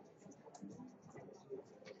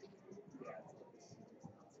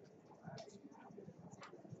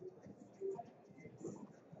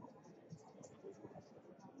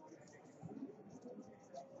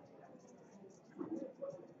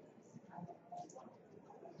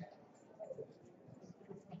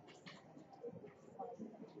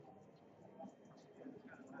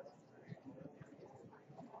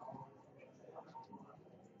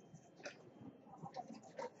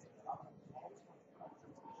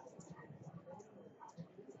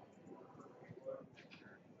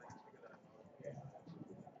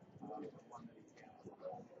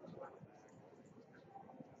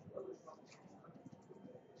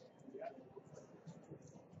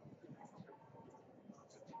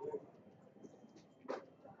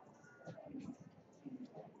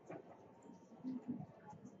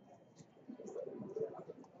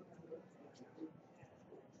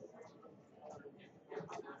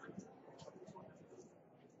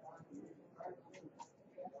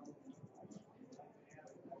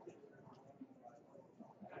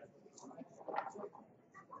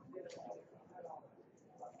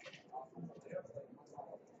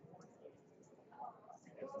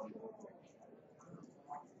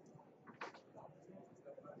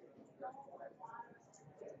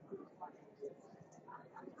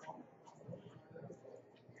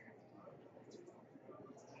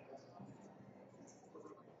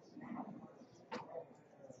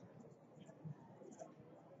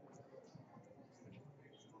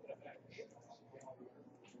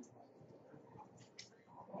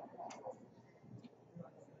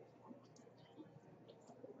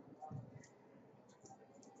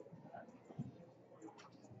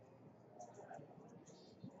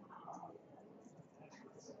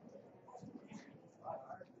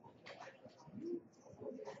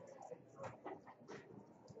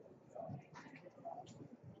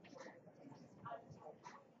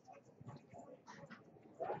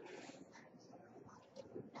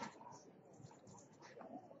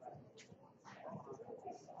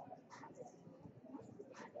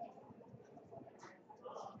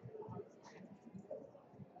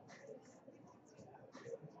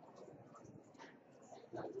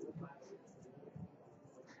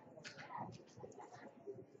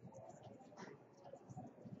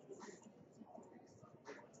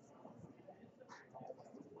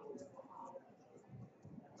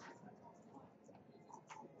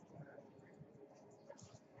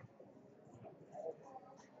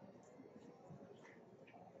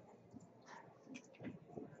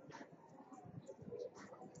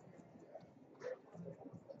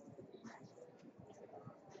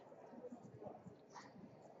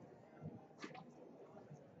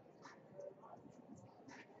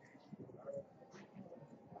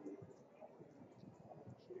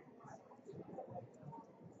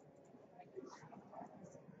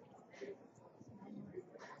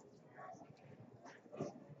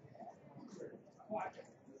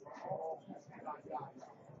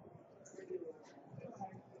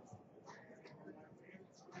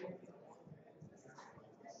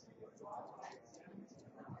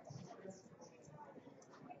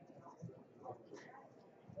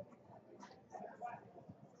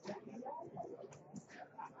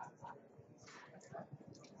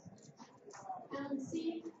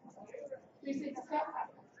 C, 3-6 go.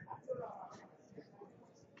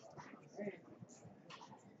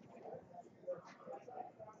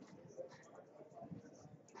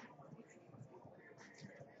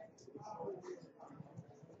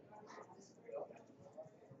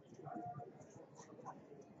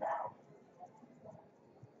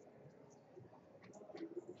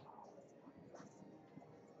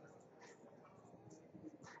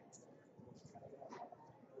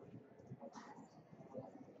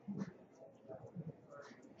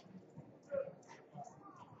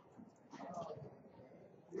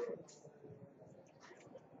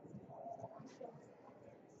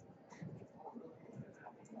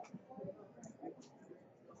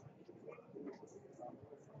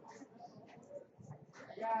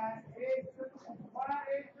 Yeah.